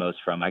the most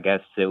from. I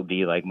guess it would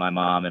be like my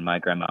mom and my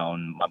grandma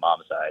on my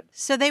mom's side.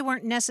 So they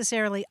weren't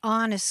necessarily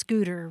on a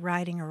scooter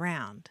riding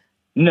around?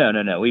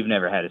 No. We've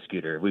never had a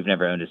scooter. We've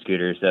never owned a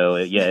scooter. So,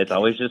 yeah, it's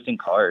always just in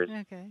cars.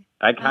 Okay.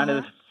 I kind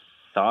of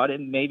thought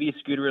it may be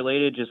scooter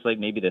related, just like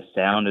maybe the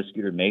sound a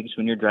scooter makes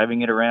when you're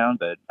driving it around,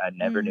 but I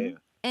never knew.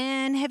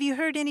 And have you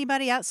heard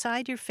anybody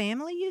outside your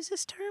family use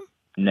this term?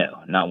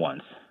 No, not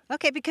once.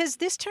 Okay, because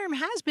this term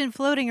has been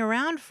floating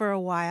around for a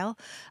while,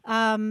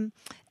 and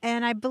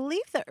I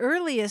believe the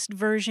earliest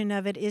version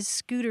of it is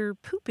scooter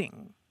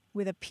pooping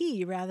with a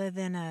P rather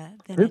than a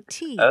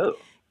T. Oh.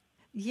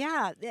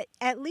 Yeah,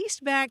 at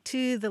least back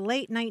to the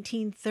late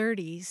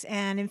 1930s.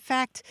 And in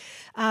fact,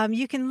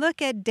 you can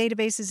look at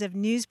databases of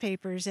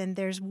newspapers, and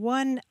there's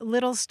one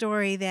little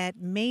story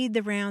that made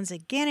the rounds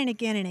again and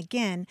again and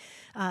again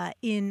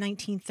in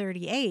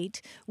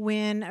 1938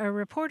 when a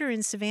reporter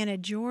in Savannah,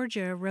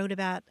 Georgia, wrote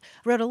a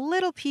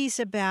little piece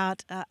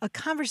about a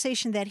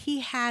conversation that he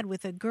had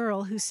with a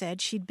girl who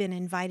said she'd been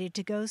invited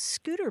to go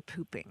scooter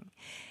pooping.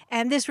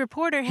 And this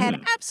reporter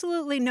had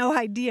absolutely no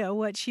idea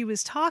what she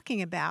was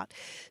talking about.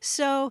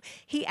 So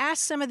he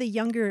asked some of the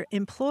younger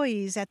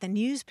employees at the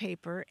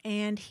newspaper,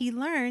 and he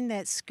learned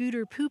that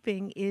scooter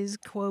pooping is,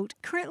 quote,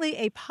 currently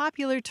a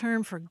popular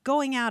term for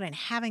going out and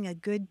having a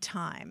good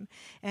time.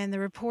 And the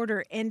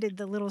reporter ended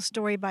the little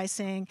story by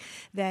saying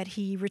that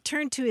he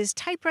returned to his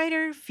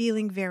typewriter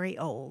feeling very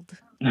old.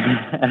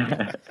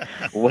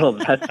 Well,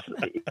 that's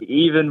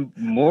even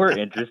more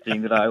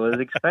interesting than I was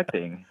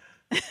expecting.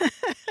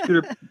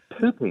 Scooter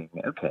pooping,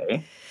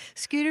 okay.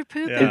 Scooter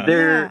pooping. Yeah. Is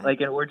there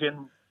like an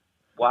origin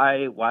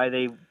why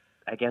they,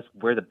 I guess,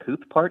 where the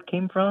poop part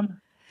came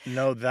from?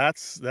 No,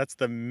 that's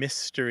the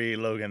mystery,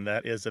 Logan.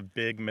 That is a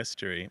big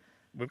mystery.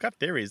 We've got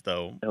theories,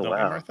 though, Oh, don't we,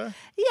 wow. Martha?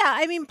 Yeah,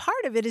 I mean,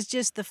 part of it is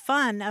just the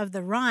fun of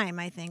the rhyme,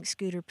 I think,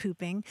 scooter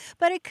pooping.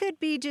 But it could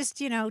be just,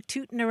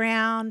 tooting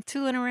around,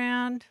 tooling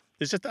around.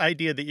 It's just the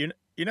idea that you're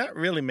not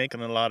really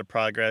making a lot of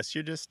progress.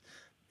 You're just,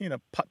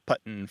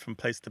 putt-putting from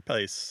place to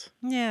place.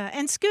 Yeah,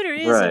 and scooter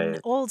is an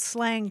old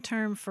slang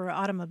term for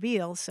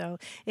automobile, so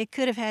it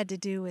could have had to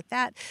do with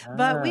that.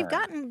 But we've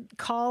gotten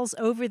calls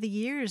over the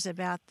years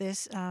about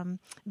this.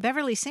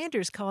 Beverly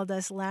Sanders called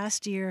us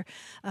last year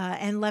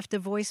and left a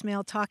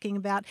voicemail talking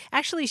about,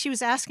 actually, she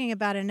was asking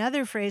about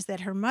another phrase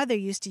that her mother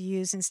used to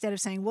use. Instead of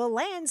saying, well,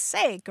 land's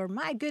sake, or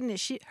my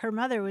goodness, her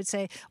mother would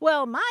say,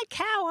 well, my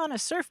cow on a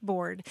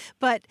surfboard.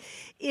 But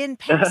in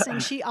passing,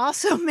 she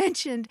also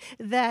mentioned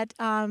that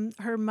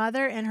her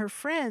mother and her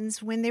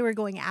friends, when they were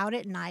going out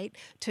at night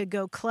to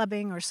go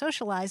clubbing or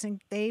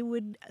socializing, they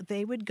would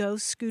go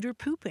scooter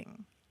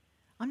pooping.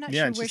 I'm not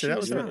sure where she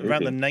was from.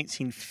 Around the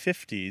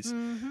 1950s.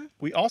 Mm-hmm.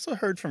 We also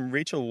heard from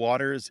Rachel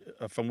Waters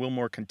from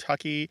Wilmore,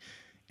 Kentucky,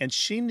 and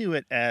she knew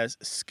it as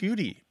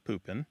scooty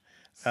pooping,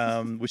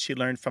 which she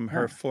learned from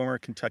her former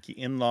Kentucky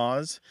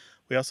in-laws.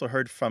 We also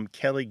heard from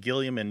Kelly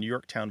Gilliam in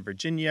Yorktown,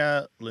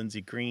 Virginia, Lindsey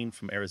Green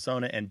from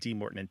Arizona, and Dee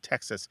Morton in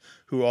Texas,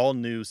 who all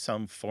knew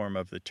some form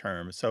of the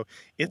term. So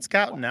it's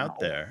gotten out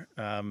there.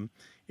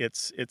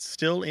 It's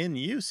still in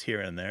use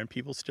here and there, and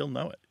people still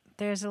know it.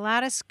 There's a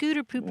lot of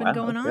scooter pooping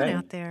going on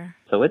out there.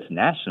 So it's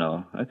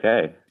national.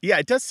 Okay. Yeah,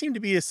 it does seem to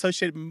be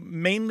associated,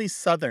 mainly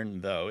Southern,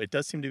 though. It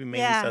does seem to be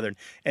mainly Southern.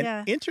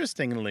 And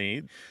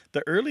interestingly,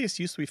 the earliest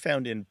use we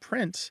found in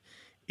print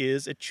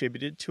is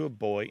attributed to a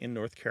boy in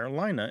North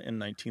Carolina in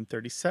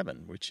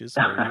 1937, which is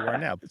where you are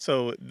now.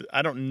 So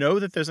I don't know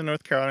that there's a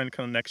North Carolina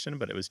connection,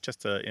 but it was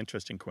just an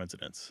interesting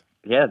coincidence.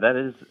 Yeah, that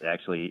is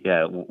actually,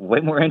 way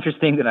more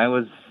interesting than I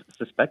was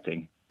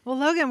suspecting. Well,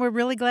 Logan, we're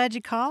really glad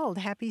you called.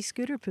 Happy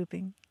scooter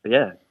pooping.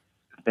 Yeah.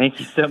 Thank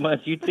you so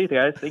much. You too,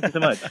 guys. Thank you so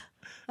much.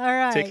 All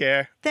right. Take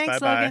care. Thanks,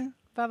 Bye-bye. Logan.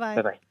 Bye-bye.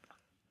 Bye-bye.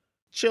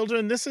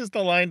 Children, this is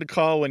the line to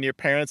call when your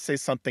parents say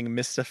something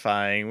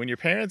mystifying. When your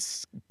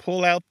parents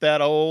pull out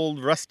that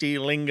old rusty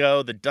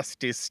lingo, the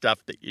dusty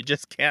stuff that you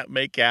just can't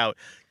make out,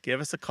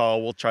 give us a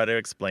call. We'll try to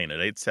explain it.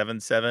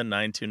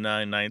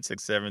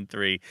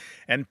 877-929-9673.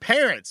 And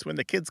parents, when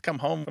the kids come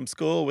home from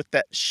school with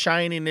that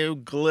shiny new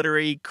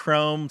glittery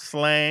chrome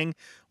slang,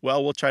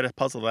 well, we'll try to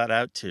puzzle that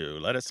out too.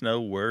 Let us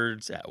know,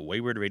 words at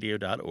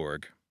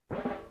waywardradio.org.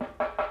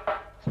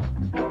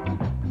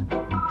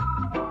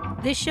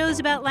 This show's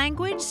about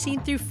language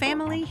seen through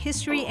family,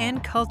 history,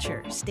 and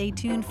culture. Stay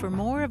tuned for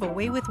more of A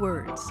Way with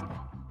Words.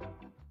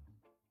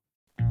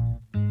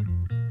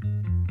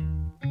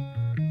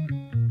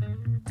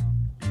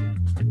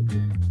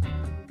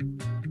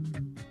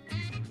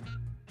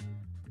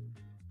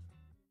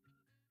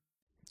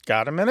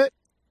 Got a minute?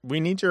 We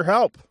need your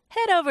help.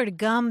 Head over to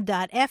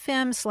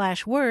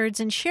gum.fm/words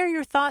and share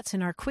your thoughts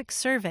in our quick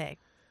survey.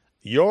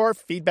 Your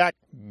feedback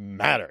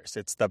matters.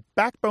 It's the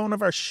backbone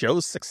of our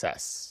show's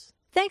success.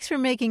 Thanks for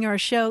making our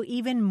show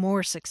even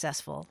more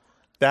successful.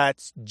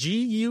 That's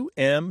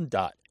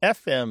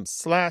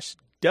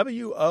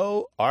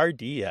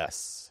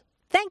gum.fm/WORDS.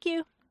 Thank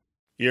you.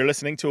 You're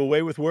listening to A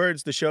Way with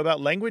Words, the show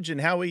about language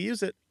and how we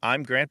use it.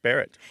 I'm Grant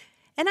Barrett.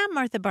 And I'm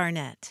Martha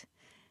Barnett.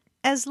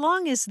 As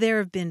long as there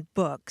have been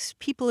books,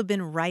 people have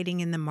been writing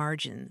in the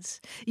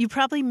margins. You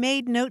probably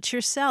made notes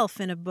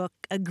yourself in a book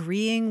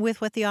agreeing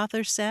with what the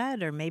author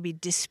said, or maybe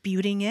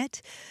disputing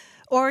it.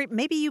 Or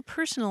maybe you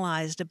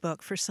personalized a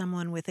book for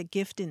someone with a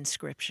gift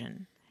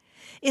inscription.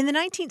 In the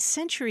 19th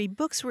century,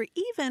 books were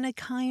even a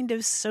kind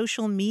of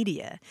social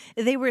media.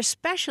 They were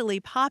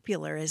especially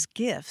popular as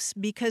gifts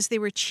because they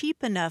were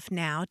cheap enough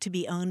now to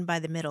be owned by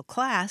the middle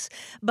class,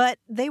 but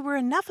they were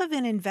enough of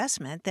an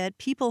investment that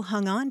people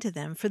hung on to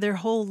them for their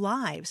whole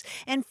lives,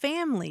 and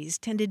families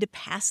tended to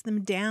pass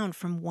them down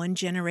from one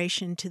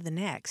generation to the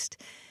next.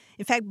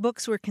 In fact,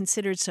 books were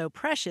considered so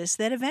precious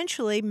that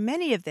eventually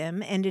many of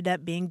them ended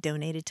up being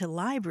donated to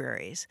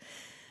libraries.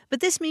 But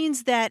this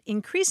means that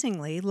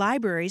increasingly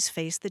libraries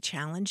face the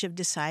challenge of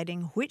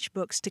deciding which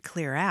books to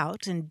clear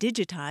out and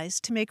digitize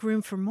to make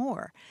room for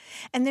more.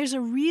 And there's a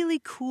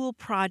really cool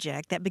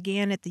project that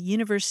began at the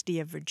University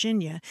of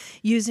Virginia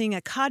using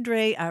a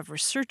cadre of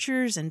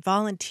researchers and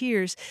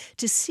volunteers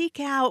to seek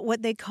out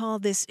what they call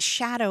this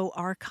shadow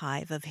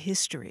archive of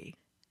history.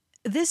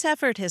 This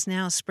effort has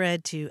now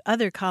spread to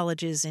other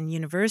colleges and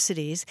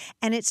universities,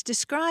 and it's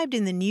described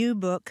in the new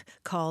book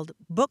called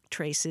Book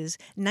Traces,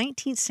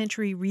 19th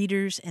Century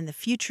Readers and the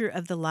Future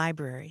of the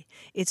Library.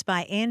 It's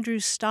by Andrew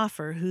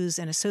Stauffer, who's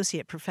an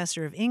associate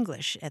professor of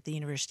English at the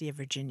University of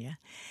Virginia.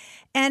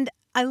 And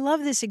I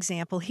love this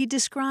example. He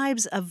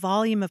describes a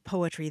volume of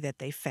poetry that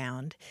they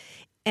found,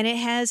 and it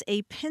has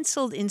a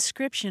penciled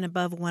inscription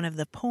above one of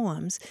the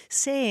poems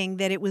saying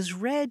that it was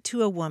read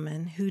to a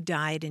woman who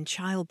died in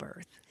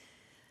childbirth.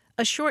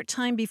 A short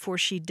time before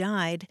she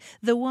died,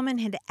 the woman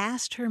had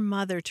asked her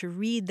mother to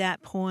read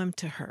that poem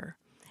to her,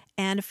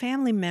 and a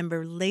family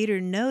member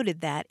later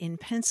noted that in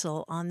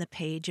pencil on the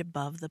page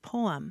above the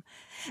poem.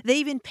 They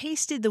even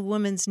pasted the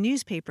woman's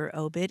newspaper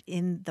obit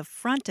in the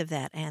front of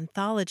that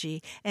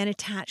anthology and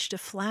attached a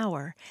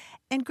flower.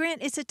 And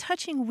Grant, it's a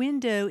touching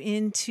window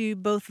into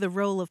both the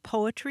role of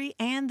poetry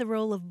and the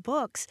role of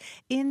books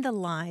in the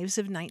lives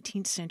of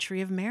 19th century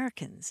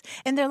Americans.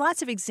 And there are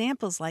lots of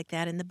examples like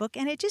that in the book,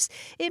 and it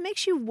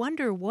makes you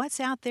wonder what's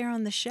out there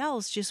on the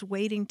shelves just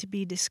waiting to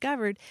be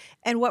discovered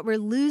and what we're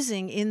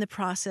losing in the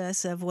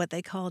process of what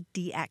they call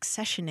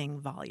deaccessioning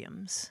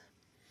volumes.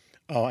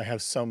 Oh, I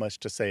have so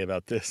much to say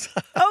about this.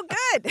 Oh,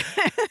 good.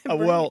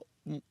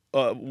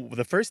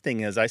 The first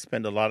thing is I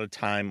spend a lot of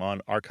time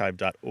on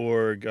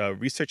archive.org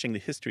researching the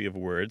history of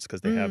words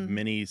because they have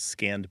many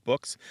scanned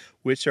books,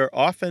 which are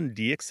often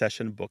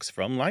deaccession books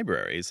from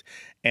libraries.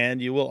 And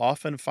you will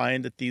often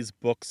find that these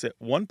books at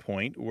one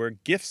point were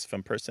gifts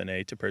from person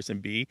A to person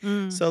B.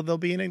 So there'll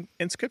be an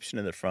inscription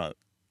in the front.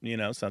 You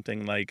know,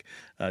 something like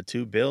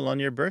to Bill on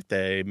your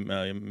birthday,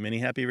 many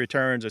happy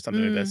returns or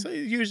something like that. So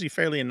it's usually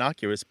fairly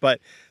innocuous,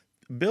 but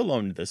Bill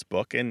owned this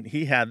book and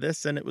he had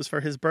this and it was for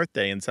his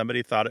birthday and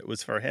somebody thought it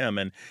was for him.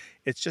 And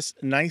it's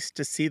just nice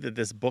to see that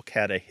this book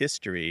had a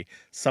history.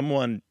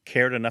 Someone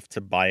cared enough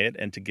to buy it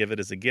and to give it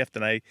as a gift.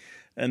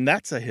 And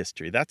that's a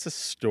history. That's a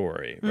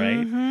story,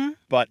 right?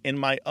 But in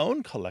my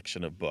own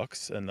collection of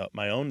books and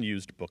my own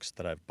used books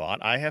that I've bought,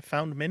 I have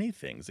found many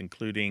things,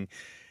 including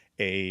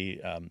a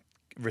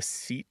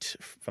receipt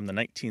from the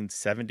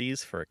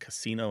 1970s for a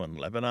casino in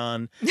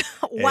Lebanon.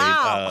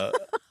 Wow.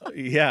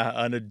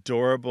 An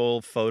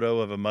adorable photo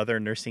of a mother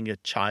nursing a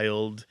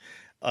child.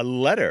 A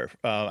letter.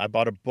 I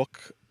bought a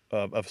book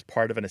of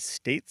part of an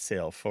estate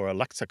sale for a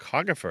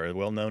lexicographer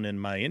well known in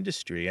my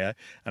industry. And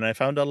I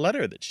found a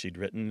letter that she'd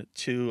written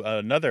to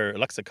another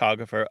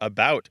lexicographer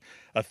about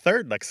a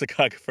third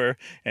lexicographer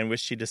in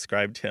which she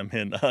described him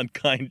in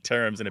unkind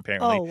terms. And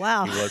apparently he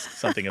was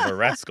something of a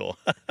rascal.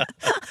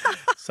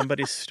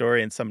 Somebody's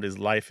story and somebody's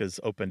life is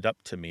opened up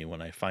to me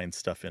when I find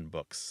stuff in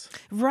books.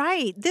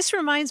 Right. This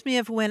reminds me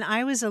of when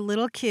I was a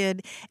little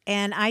kid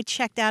and I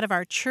checked out of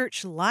our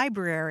church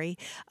library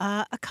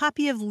a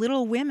copy of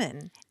Little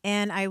Women.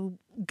 And I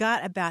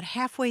got about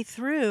halfway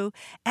through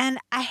and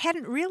I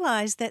hadn't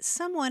realized that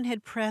someone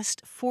had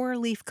pressed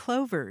 4-leaf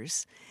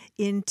clovers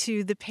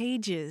into the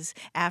pages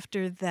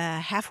after the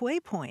halfway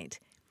point.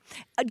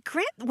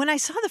 Grant, when I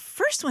saw the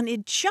first one,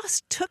 it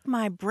just took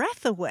my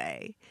breath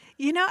away.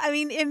 You know, I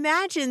mean,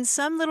 imagine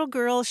some little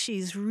girl,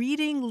 she's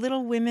reading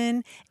Little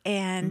Women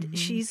and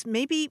she's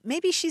maybe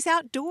she's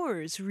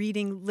outdoors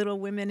reading Little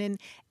Women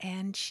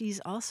and she's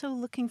also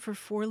looking for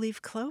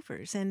 4-leaf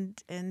clovers and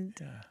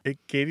It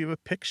gave you a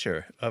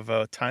picture of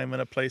a time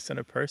and a place and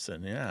a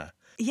person, yeah.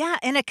 Yeah,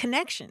 and a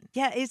connection.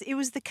 Yeah, it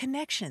was the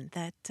connection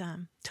that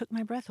took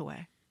my breath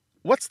away.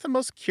 What's the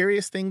most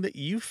curious thing that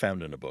you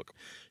found in a book?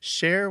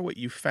 Share what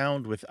you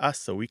found with us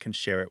so we can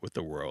share it with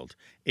the world.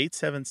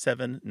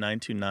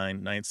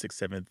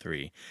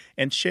 877-929-9673.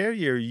 And share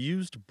your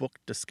used book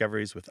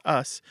discoveries with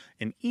us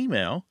in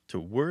email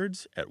to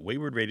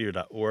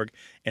words@waywardradio.org.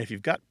 And if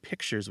you've got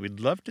pictures, we'd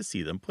love to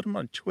see them. Put them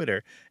on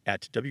Twitter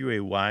at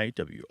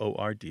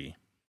WAYWORD.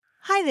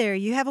 Hi there,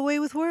 you have a way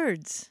with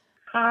words.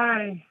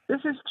 Hi, this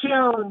is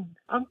Joan.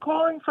 I'm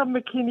calling from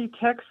McKinney,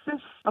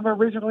 Texas. I'm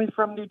originally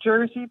from New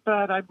Jersey,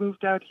 but I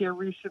moved out here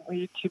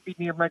recently to be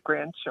near my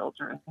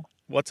grandchildren.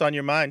 What's on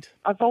your mind?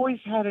 I've always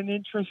had an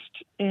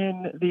interest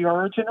in the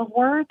origin of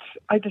words.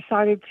 I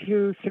decided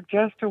to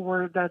suggest a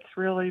word that's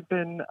really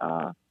been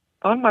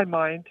on my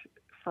mind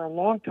for a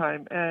long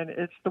time, and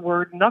it's the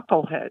word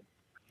knucklehead.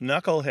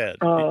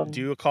 Knucklehead. Do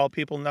you call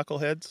people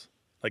knuckleheads?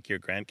 Like your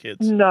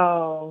grandkids?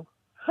 No,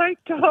 I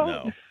don't.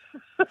 No.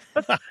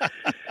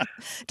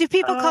 Do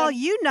people call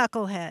you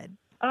knucklehead?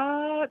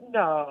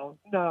 No.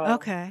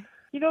 Okay.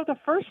 You know, the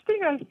first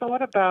thing I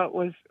thought about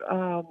was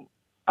a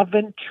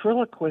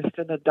ventriloquist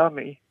and a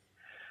dummy.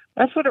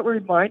 That's what it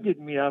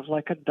reminded me of,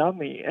 like a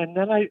dummy. And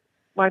then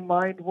my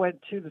mind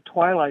went to the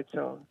Twilight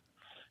Zone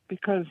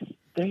because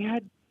they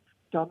had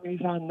dummies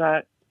on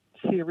that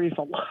series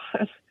a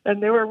lot,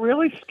 and they were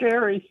really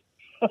scary.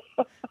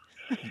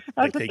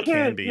 As a kid,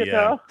 can be,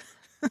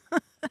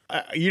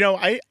 you know.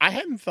 I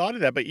hadn't thought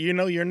of that, but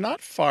you're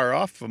not far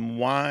off from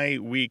why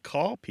we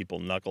call people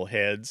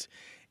knuckleheads.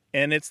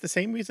 And it's the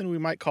same reason we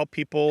might call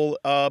people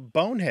a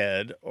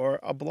bonehead or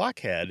a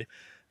blockhead.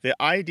 The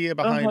idea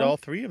behind Uh-huh. all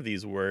three of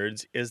these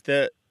words is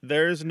that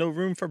there's no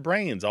room for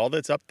brains. All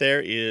that's up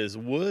there is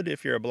wood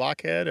if you're a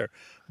blockhead, or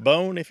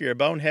bone if you're a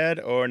bonehead,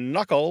 or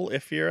knuckle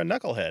if you're a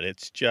knucklehead.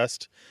 It's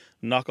just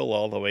knuckle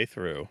all the way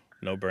through.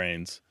 No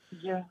brains.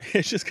 Yeah.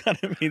 It just kind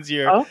of means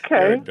you're a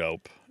Okay.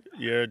 dope.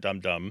 You're a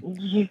dum-dum.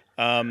 Ye-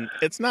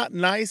 It's not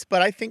nice,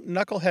 but I think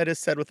knucklehead is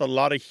said with a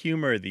lot of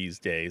humor these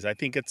days. I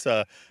think it's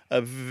a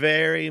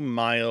very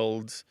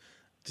mild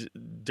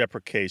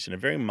deprecation, a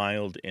very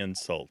mild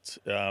insult.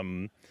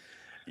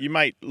 You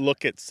might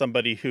look at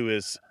somebody who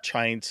is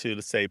trying to,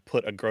 let's say,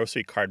 put a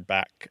grocery cart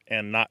back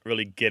and not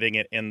really getting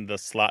it in the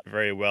slot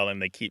very well,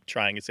 and they keep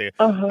trying and say,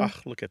 Uh-huh.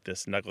 "Oh, look at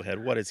this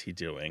knucklehead. What is he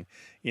doing?"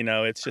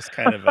 It's just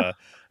kind of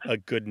a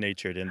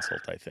good-natured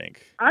insult, I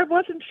think. I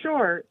wasn't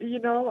sure.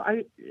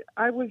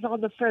 I was on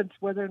the fence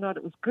whether or not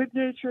it was good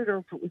natured or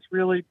if it was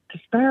really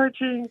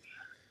disparaging,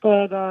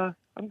 but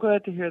I'm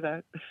glad to hear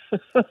that.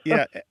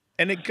 Yeah,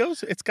 and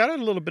it's got a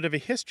little bit of a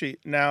history.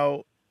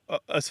 Now,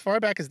 as far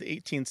back as the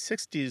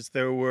 1860s,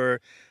 there were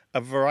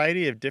a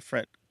variety of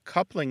different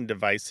coupling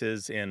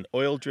devices in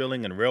oil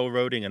drilling and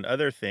railroading and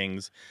other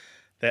things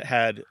that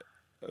had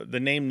the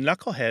name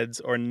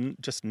knuckleheads or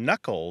just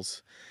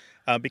knuckles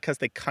because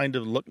they kind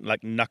of look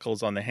like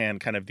knuckles on the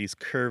hand, kind of these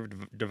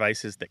curved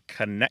devices that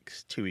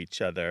connect to each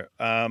other.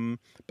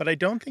 But I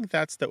don't think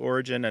that's the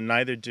origin, and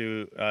neither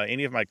do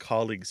any of my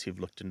colleagues who've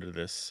looked into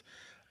this.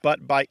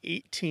 But by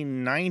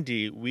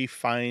 1890, we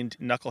find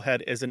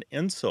knucklehead as an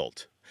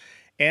insult.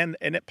 And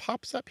it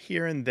pops up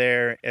here and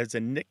there as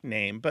a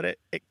nickname, but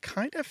it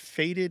kind of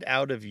faded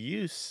out of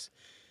use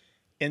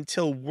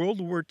until World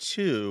War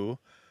II,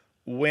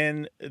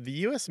 when the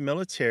U.S.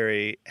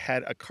 military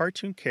had a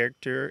cartoon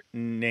character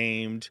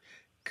named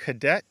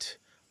Cadet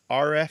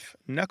R.F.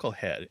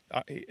 Knucklehead.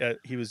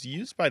 He was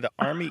used by the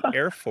Army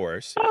Air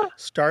Force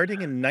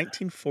starting in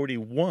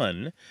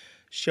 1941,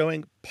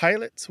 showing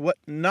pilots what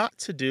not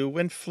to do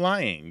when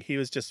flying. He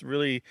was just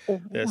really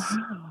this,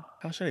 Wow.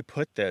 how should I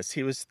put this?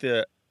 He was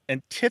the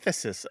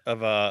antithesis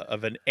of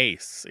an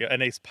ace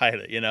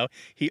pilot.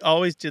 He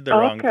always did the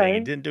wrong thing. He Okay.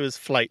 didn't do his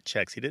flight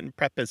checks. He didn't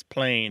prep his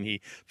plane.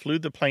 He flew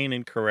the plane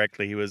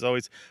incorrectly. He was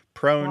always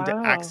prone to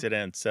Wow.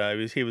 accidents.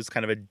 He was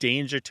kind of a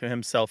danger to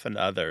himself and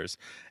others.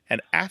 And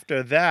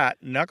after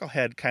that,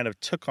 Knucklehead kind of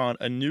took on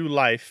a new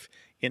life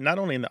in not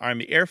only in the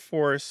Army Air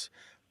Force,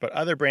 but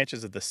other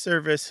branches of the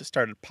service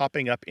started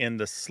popping up in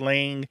the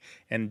slang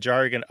and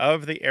jargon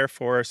of the Air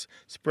Force,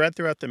 spread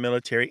throughout the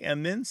military,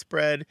 and then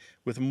spread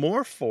with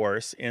more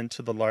force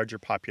into the larger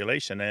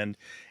population. And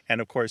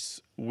of course,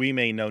 we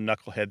may know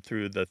Knucklehead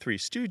through the Three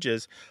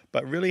Stooges,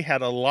 but really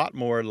had a lot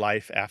more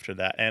life after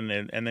that. And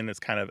then it's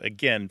kind of,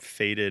 again,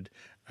 faded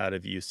out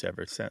of use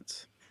ever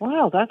since.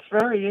 Wow, that's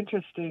very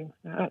interesting.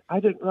 I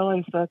didn't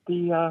realize that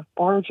the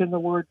origin of the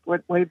word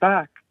went way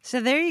back.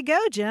 So there you go,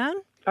 John.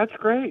 That's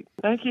great.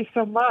 Thank you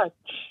so much.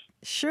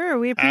 Sure,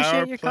 we appreciate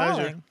Our your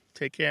pleasure. calling.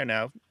 Take care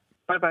now.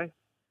 Bye-bye.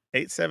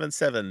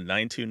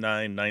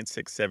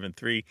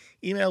 877-929-9673.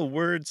 Email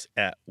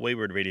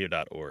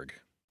words@waywardradio.org.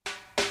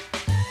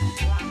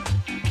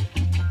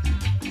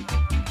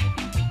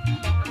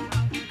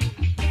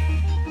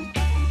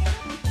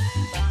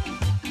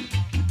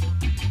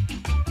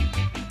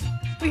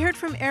 We heard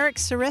from Eric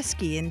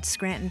Soreski in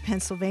Scranton,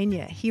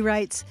 Pennsylvania. He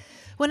writes,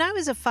 "When I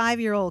was a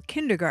 5-year-old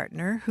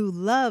kindergartner who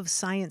loved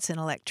science and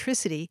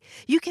electricity,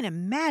 you can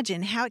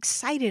imagine how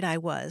excited I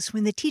was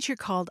when the teacher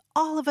called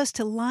all of us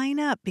to line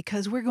up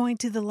because we're going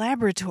to the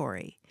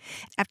laboratory.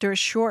 After a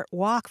short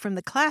walk from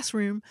the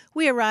classroom,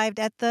 we arrived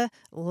at the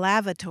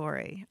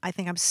lavatory. I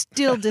think I'm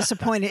still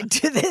disappointed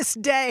to this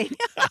day."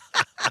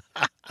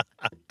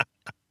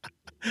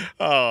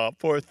 Oh,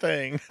 poor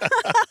thing.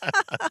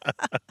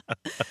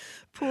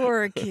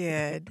 Poor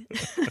kid.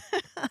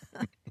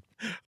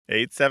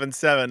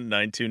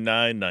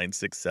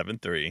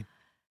 877-929-9673.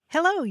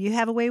 Hello, you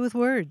have a way with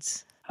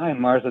words. Hi,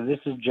 Martha. This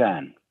is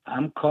John.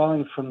 I'm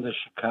calling from the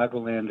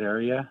Chicagoland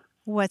area.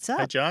 What's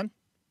Hi, up? John.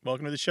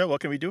 Welcome to the show.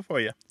 What can we do for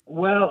you?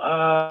 Well,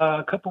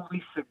 a couple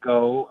weeks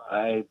ago,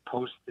 I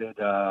posted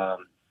a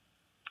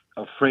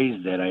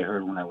phrase that I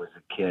heard when I was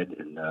a kid,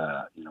 and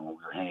when we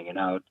were hanging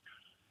out,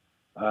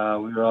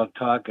 we were all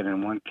talking,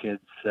 and one kid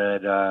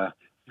said, "You're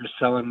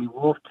selling me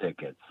wolf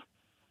tickets."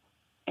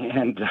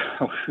 And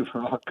we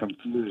were all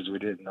confused. We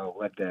didn't know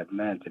what that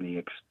meant, and he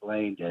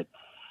explained it.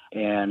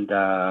 And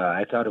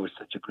I thought it was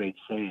such a great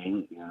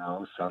saying,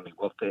 selling me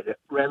wolf tickets.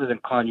 Rather than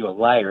calling you a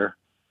liar,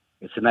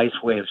 it's a nice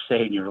way of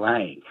saying you're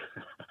lying.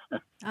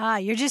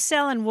 You're just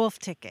selling wolf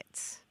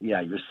tickets.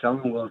 Yeah, you're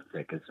selling wolf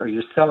tickets, or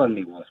you're selling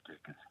me wolf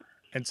tickets.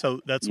 And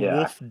so that's Yeah.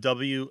 Wolf,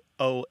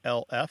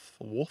 WOLF,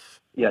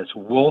 Wolf. Yes,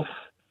 wolf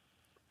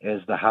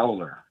is the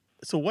howler.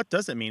 So what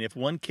does it mean if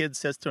one kid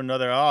says to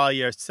another, "Oh,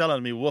 you're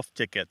selling me wolf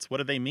tickets"? What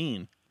do they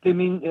mean? They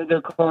mean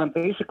they're calling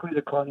you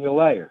a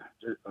liar,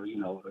 or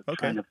Okay.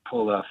 trying to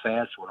pull a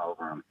fast one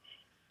over them.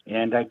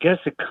 And I guess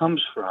it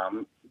comes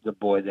from the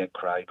boy that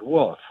cried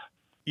wolf.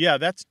 Yeah,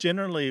 that's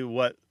generally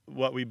what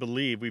we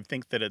believe. We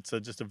think that it's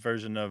just a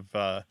version of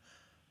the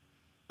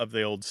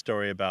old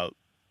story about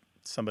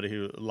somebody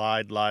who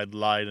lied,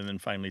 and then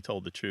finally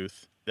told the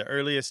truth. The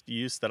earliest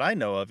use that I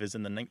know of is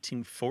in the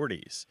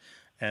 1940s,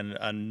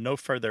 and no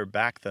further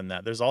back than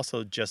that. There's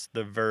also just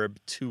the verb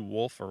to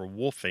wolf or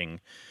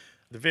wolfing.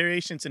 The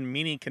variations in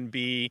meaning can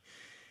be,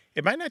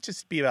 it might not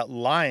just be about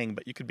lying,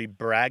 but you could be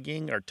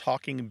bragging or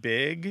talking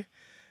big.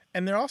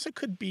 And there also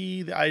could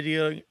be the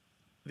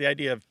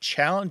idea of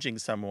challenging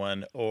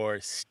someone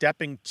or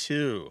stepping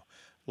to,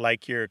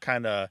 like you're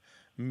kind of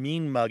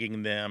mean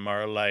mugging them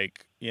or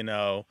like,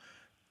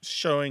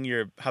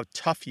 showing how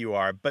tough you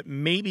are, but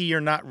maybe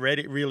you're not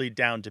really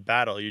down to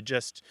battle. You're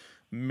just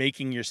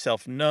making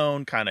yourself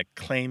known, kind of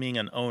claiming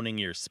and owning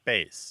your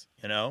space,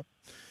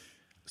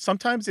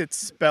 Sometimes it's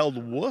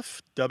spelled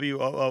woof,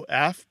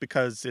 W-O-O-F,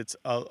 because it's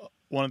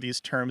one of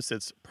these terms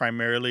that's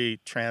primarily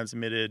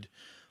transmitted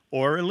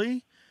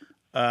orally.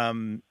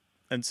 And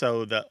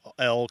so the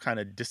L kind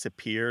of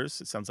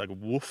disappears. It sounds like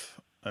woof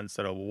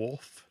instead of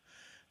wolf.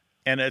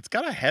 And it's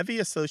got a heavy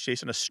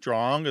association, a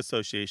strong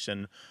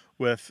association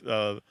with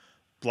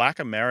Black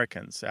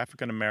Americans.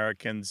 African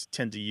Americans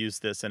tend to use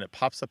this, and it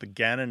pops up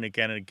again and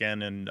again and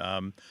again in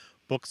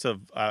books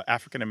of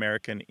African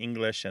American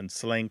English and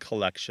slang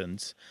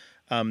collections.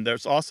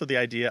 There's also the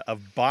idea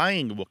of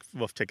buying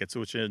wolf tickets,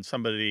 which is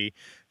somebody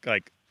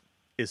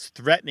is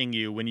threatening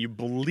you when you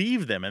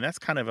believe them. And that's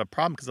kind of a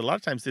problem because a lot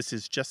of times this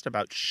is just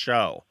about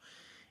show.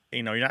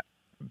 You're not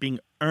being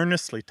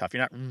earnestly tough.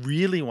 You're not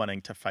really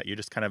wanting to fight. You're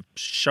just kind of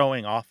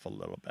showing off a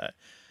little bit.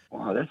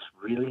 Wow, that's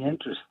really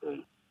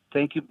interesting.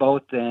 Thank you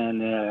both,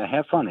 and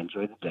have fun.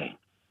 Enjoy the day.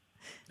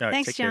 All right,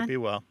 Thanks, take John. care. Be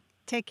well.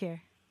 Take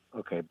care.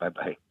 Okay,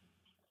 bye-bye.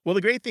 Well,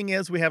 the great thing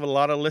is we have a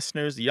lot of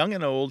listeners, young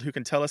and old, who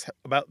can tell us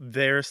about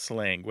their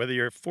slang. Whether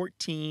you're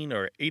 14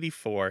 or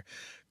 84,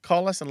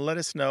 call us and let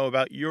us know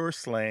about your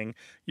slang,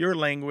 your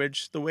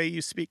language, the way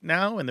you speak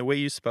now and the way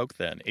you spoke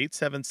then.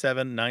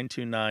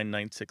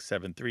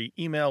 877-929-9673.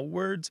 Email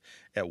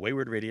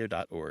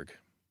words@waywardradio.org.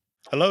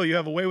 Hello, you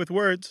have a way with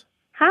words.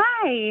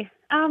 Hi.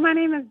 My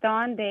name is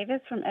Dawn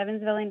Davis from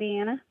Evansville,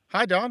 Indiana.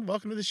 Hi, Dawn.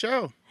 Welcome to the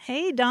show.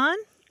 Hey, Dawn.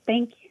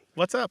 Thank you.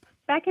 What's up?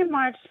 Back in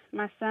March,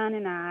 my son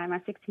and I, my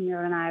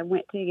 16-year-old and I,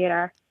 went to get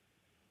our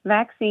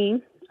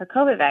vaccine, our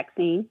COVID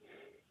vaccine.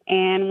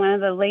 And one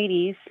of the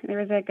ladies, there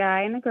was a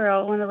guy and a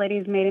girl, one of the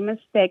ladies made a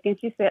mistake, and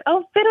she said,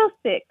 "Oh,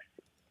 fiddlesticks."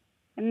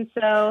 And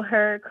so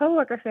her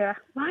coworker said,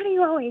 "Why do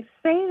you always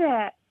say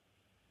that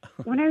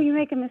whenever you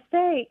make a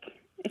mistake?"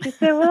 And she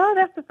said, "Well,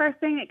 that's the first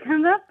thing that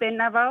comes up, and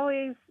I've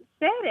always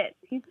said it."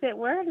 He said,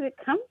 "Where did it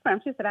come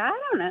from?" She said, "I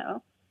don't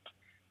know."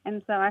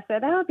 And so I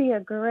said, "That would be a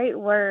great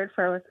word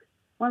for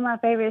one of my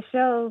favorite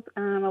shows,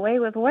 A Way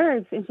with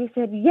Words." And she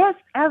said, "Yes,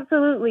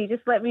 absolutely.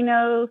 Just let me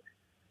know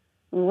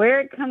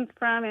where it comes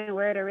from and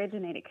where it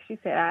originated." Because she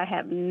said, "I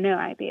have no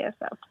idea."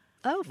 So,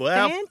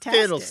 fantastic.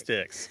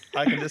 Fiddlesticks.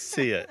 I can just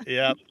see it.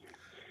 Yep.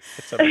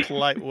 It's a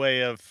polite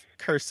way of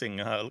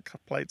cursing, a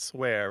polite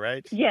swear,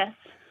 right? Yes.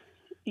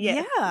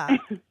 Yeah.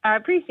 I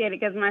appreciate it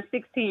because my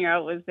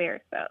 16-year-old was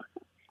there, so.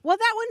 Well,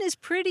 that one is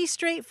pretty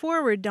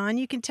straightforward, Don.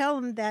 You can tell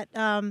them that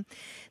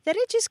that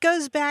it just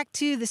goes back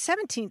to the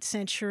 17th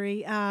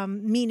century,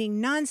 meaning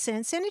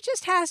nonsense, and it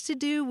just has to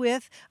do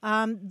with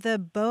the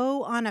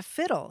bow on a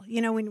fiddle.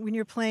 When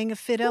you're playing a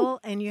fiddle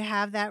and you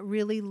have that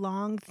really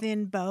long,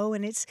 thin bow,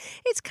 and it's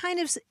kind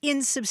of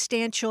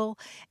insubstantial.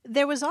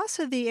 There was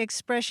also the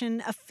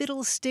expression "a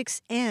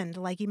fiddlestick's end,"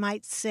 like you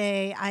might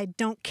say, "I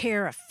don't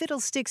care a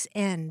fiddlestick's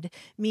end,"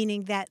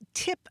 meaning that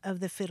tip of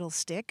the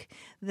fiddlestick,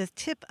 the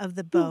tip of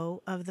the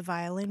bow of the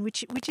violin,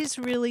 which is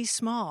really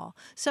small.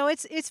 So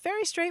it's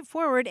very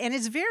straightforward, and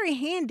it's very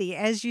handy,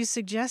 as you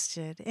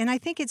suggested. And I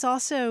think it's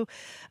also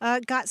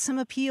got some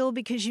appeal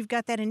because you've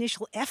got that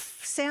initial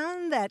F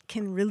sound that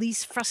can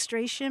release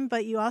frustration,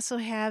 but you also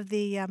have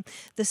the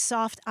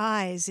soft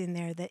I's in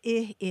there, the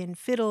I in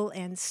fiddle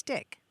and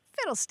stick.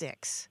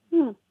 Fiddlesticks.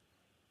 Cool.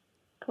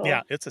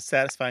 Yeah, it's a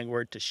satisfying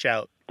word to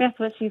shout. That's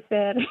what she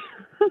said.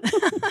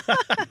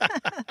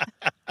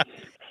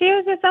 She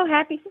was just so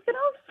happy. She said,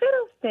 "Oh,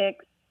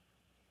 fiddlesticks."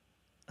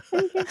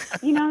 And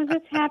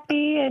just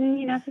happy. And,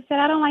 she said,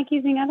 "I don't like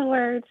using other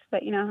words,"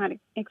 but how to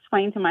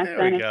explain to my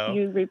son if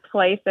you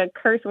replace a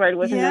curse word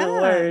with another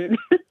word.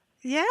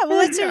 Yeah, well,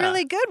 it's a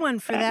really good one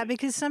for that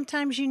because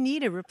sometimes you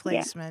need a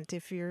replacement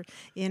if you're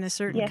in a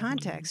certain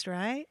context,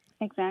 right?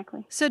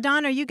 Exactly. So,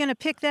 Don, are you going to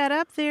pick that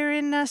up there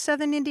in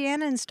southern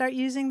Indiana and start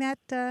using that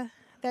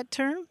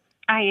term?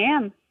 I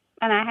am,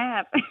 and I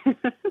have.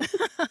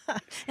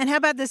 And how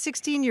about the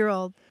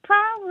 16-year-old?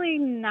 Probably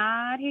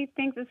not. He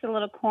thinks it's a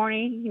little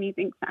corny, and he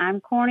thinks I'm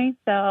corny,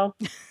 so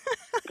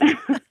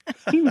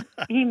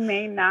he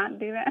may not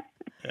do that.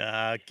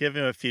 Give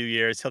him a few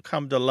years. He'll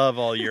come to love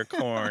all your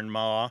corn,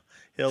 Ma.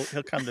 He'll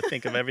come to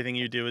think of everything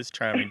you do as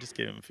charming. Just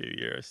give him a few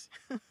years.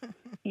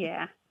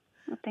 Yeah.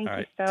 Well, thank all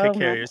right. you so Take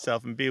care much. of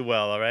yourself and be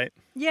well, all right?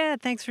 Yeah,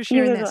 thanks for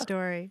sharing that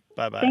story.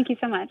 Bye-bye. Thank you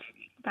so much.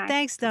 Bye.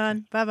 Thanks,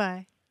 Don.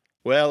 Bye-bye.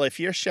 Well, if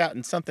you're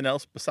shouting something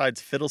else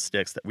besides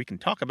fiddlesticks that we can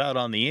talk about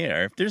on the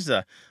air, if there's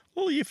a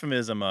little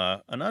euphemism,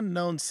 an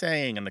unknown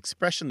saying, an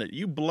expression that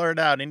you blurt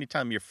out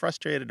anytime you're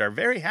frustrated or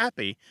very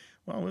happy,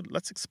 Well,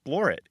 let's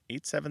explore it.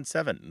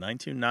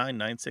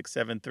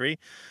 877-929-9673.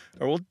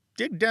 Or we'll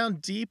dig down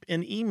deep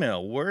in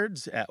email,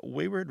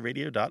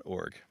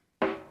 words@waywardradio.org.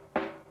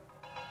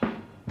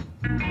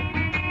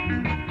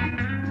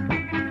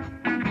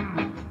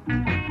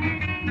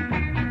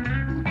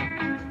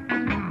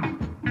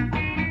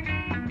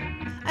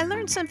 I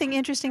learned something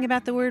interesting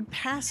about the word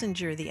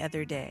passenger the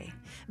other day.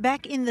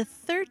 Back in the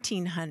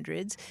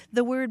 1300s,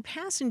 the word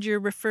passenger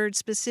referred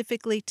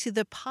specifically to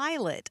the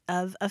pilot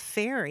of a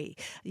ferry,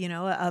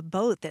 a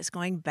boat that's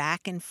going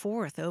back and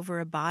forth over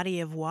a body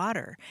of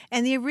water.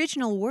 And the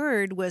original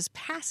word was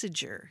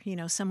passenger,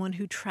 someone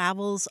who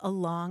travels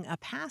along a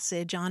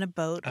passage on a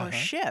boat or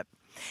ship.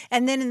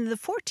 And then in the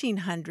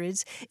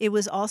 1400s, it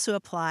was also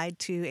applied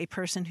to a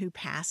person who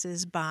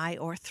passes by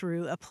or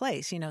through a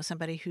place,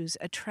 somebody who's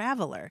a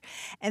traveler.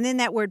 And then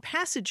that word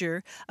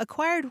passenger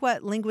acquired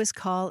what linguists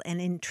call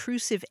an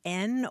intrusive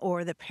N,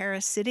 or the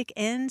parasitic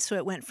N. So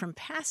it went from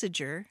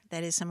passenger,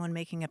 that is someone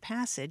making a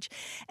passage.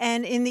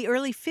 And in the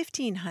early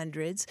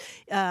 1500s,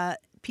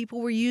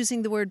 people were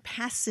using the word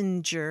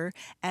passenger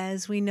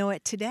as we know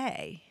it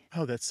today.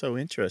 Oh, that's so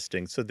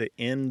interesting. So the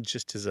N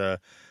just is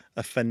a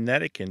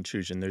phonetic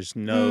intrusion. There's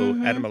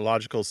no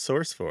etymological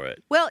source for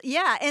it. Well,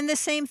 yeah, and the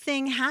same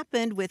thing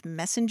happened with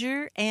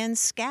messenger and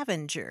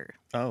scavenger.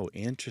 Oh,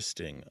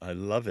 interesting. I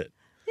love it.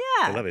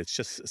 Yeah. I love it. It's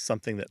just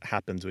something that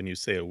happens when you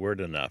say a word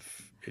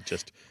enough.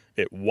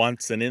 It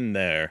wants an in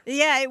there.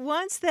 Yeah, it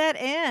wants that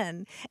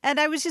in. And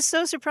I was just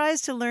so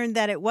surprised to learn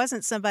that it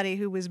wasn't somebody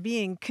who was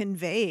being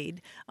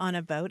conveyed on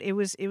a boat. It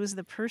was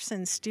the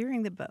person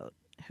steering the boat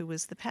who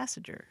was the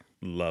passenger.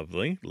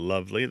 Lovely,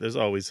 lovely. There's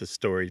always a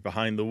story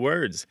behind the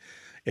words.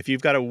 If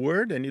you've got a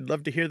word and you'd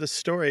love to hear the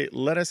story,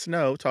 let us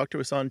know. Talk to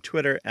us on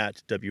Twitter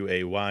at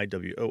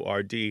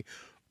WAYWORD,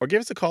 or give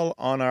us a call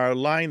on our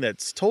line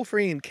that's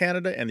toll-free in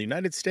Canada and the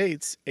United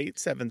States,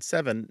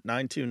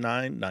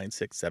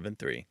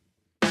 877-929-9673.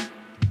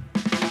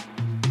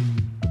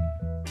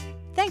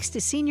 Thanks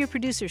to senior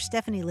producer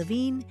Stephanie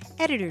Levine,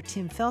 editor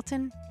Tim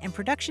Felton, and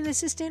production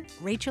assistant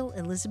Rachel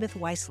Elizabeth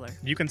Weisler.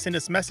 You can send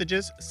us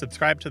messages,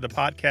 subscribe to the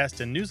podcast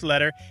and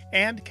newsletter,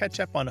 and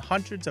catch up on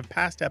hundreds of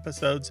past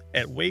episodes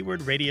at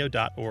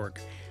waywardradio.org.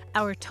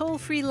 Our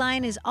toll-free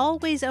line is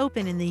always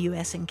open in the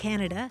U.S. and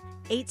Canada,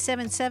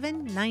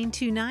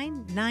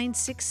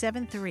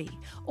 877-929-9673,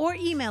 or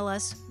email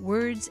us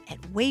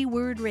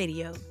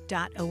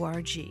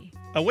words@waywardradio.org.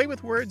 A Way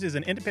with Words is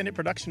an independent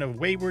production of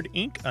Wayward,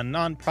 Inc., a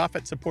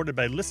nonprofit supported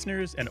by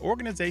listeners and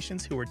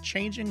organizations who are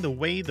changing the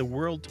way the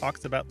world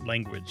talks about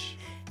language.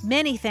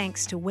 Many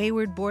thanks to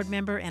Wayward board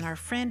member and our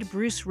friend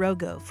Bruce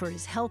Rogo for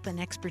his help and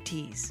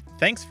expertise.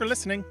 Thanks for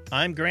listening.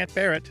 I'm Grant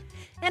Barrett.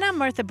 And I'm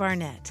Martha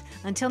Barnett.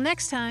 Until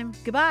next time,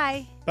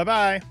 goodbye.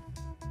 Bye-bye.